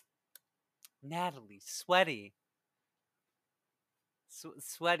Natalie sweaty.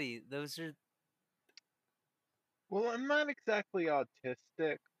 Sweaty. Those are Well, I'm not exactly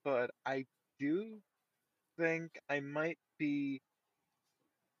autistic, but I do think I might be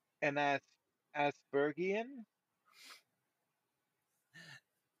an Aspergian.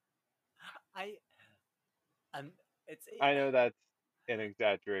 I. I'm. It's. I know that's an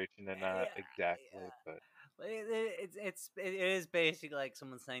exaggeration and not Yeah, exactly, but it is basically like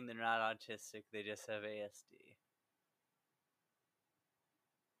someone saying they're not autistic, they just have ASD.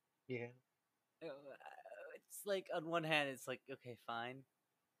 yeah. It's like on one hand, it's like okay, fine,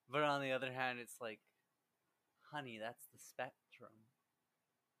 but on the other hand, it's like, honey, that's the spectrum.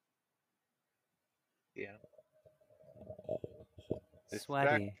 Yeah. The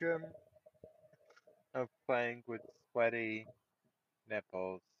Sweaty. spectrum of playing with sweaty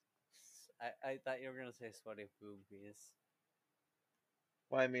nipples. I thought you were gonna say sweaty boobies.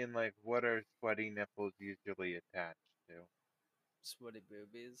 Well, I mean, like, what are sweaty nipples usually attached to? Sweaty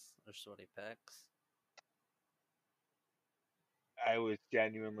boobies or sweaty pecs. I was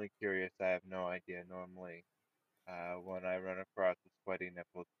genuinely curious. I have no idea. Normally, when I run across a sweaty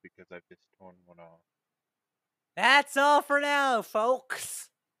nipple, it's because I've just torn one off. That's all for now, folks.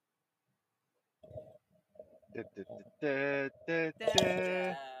 Da, da, da, da, da,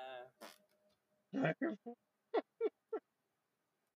 da.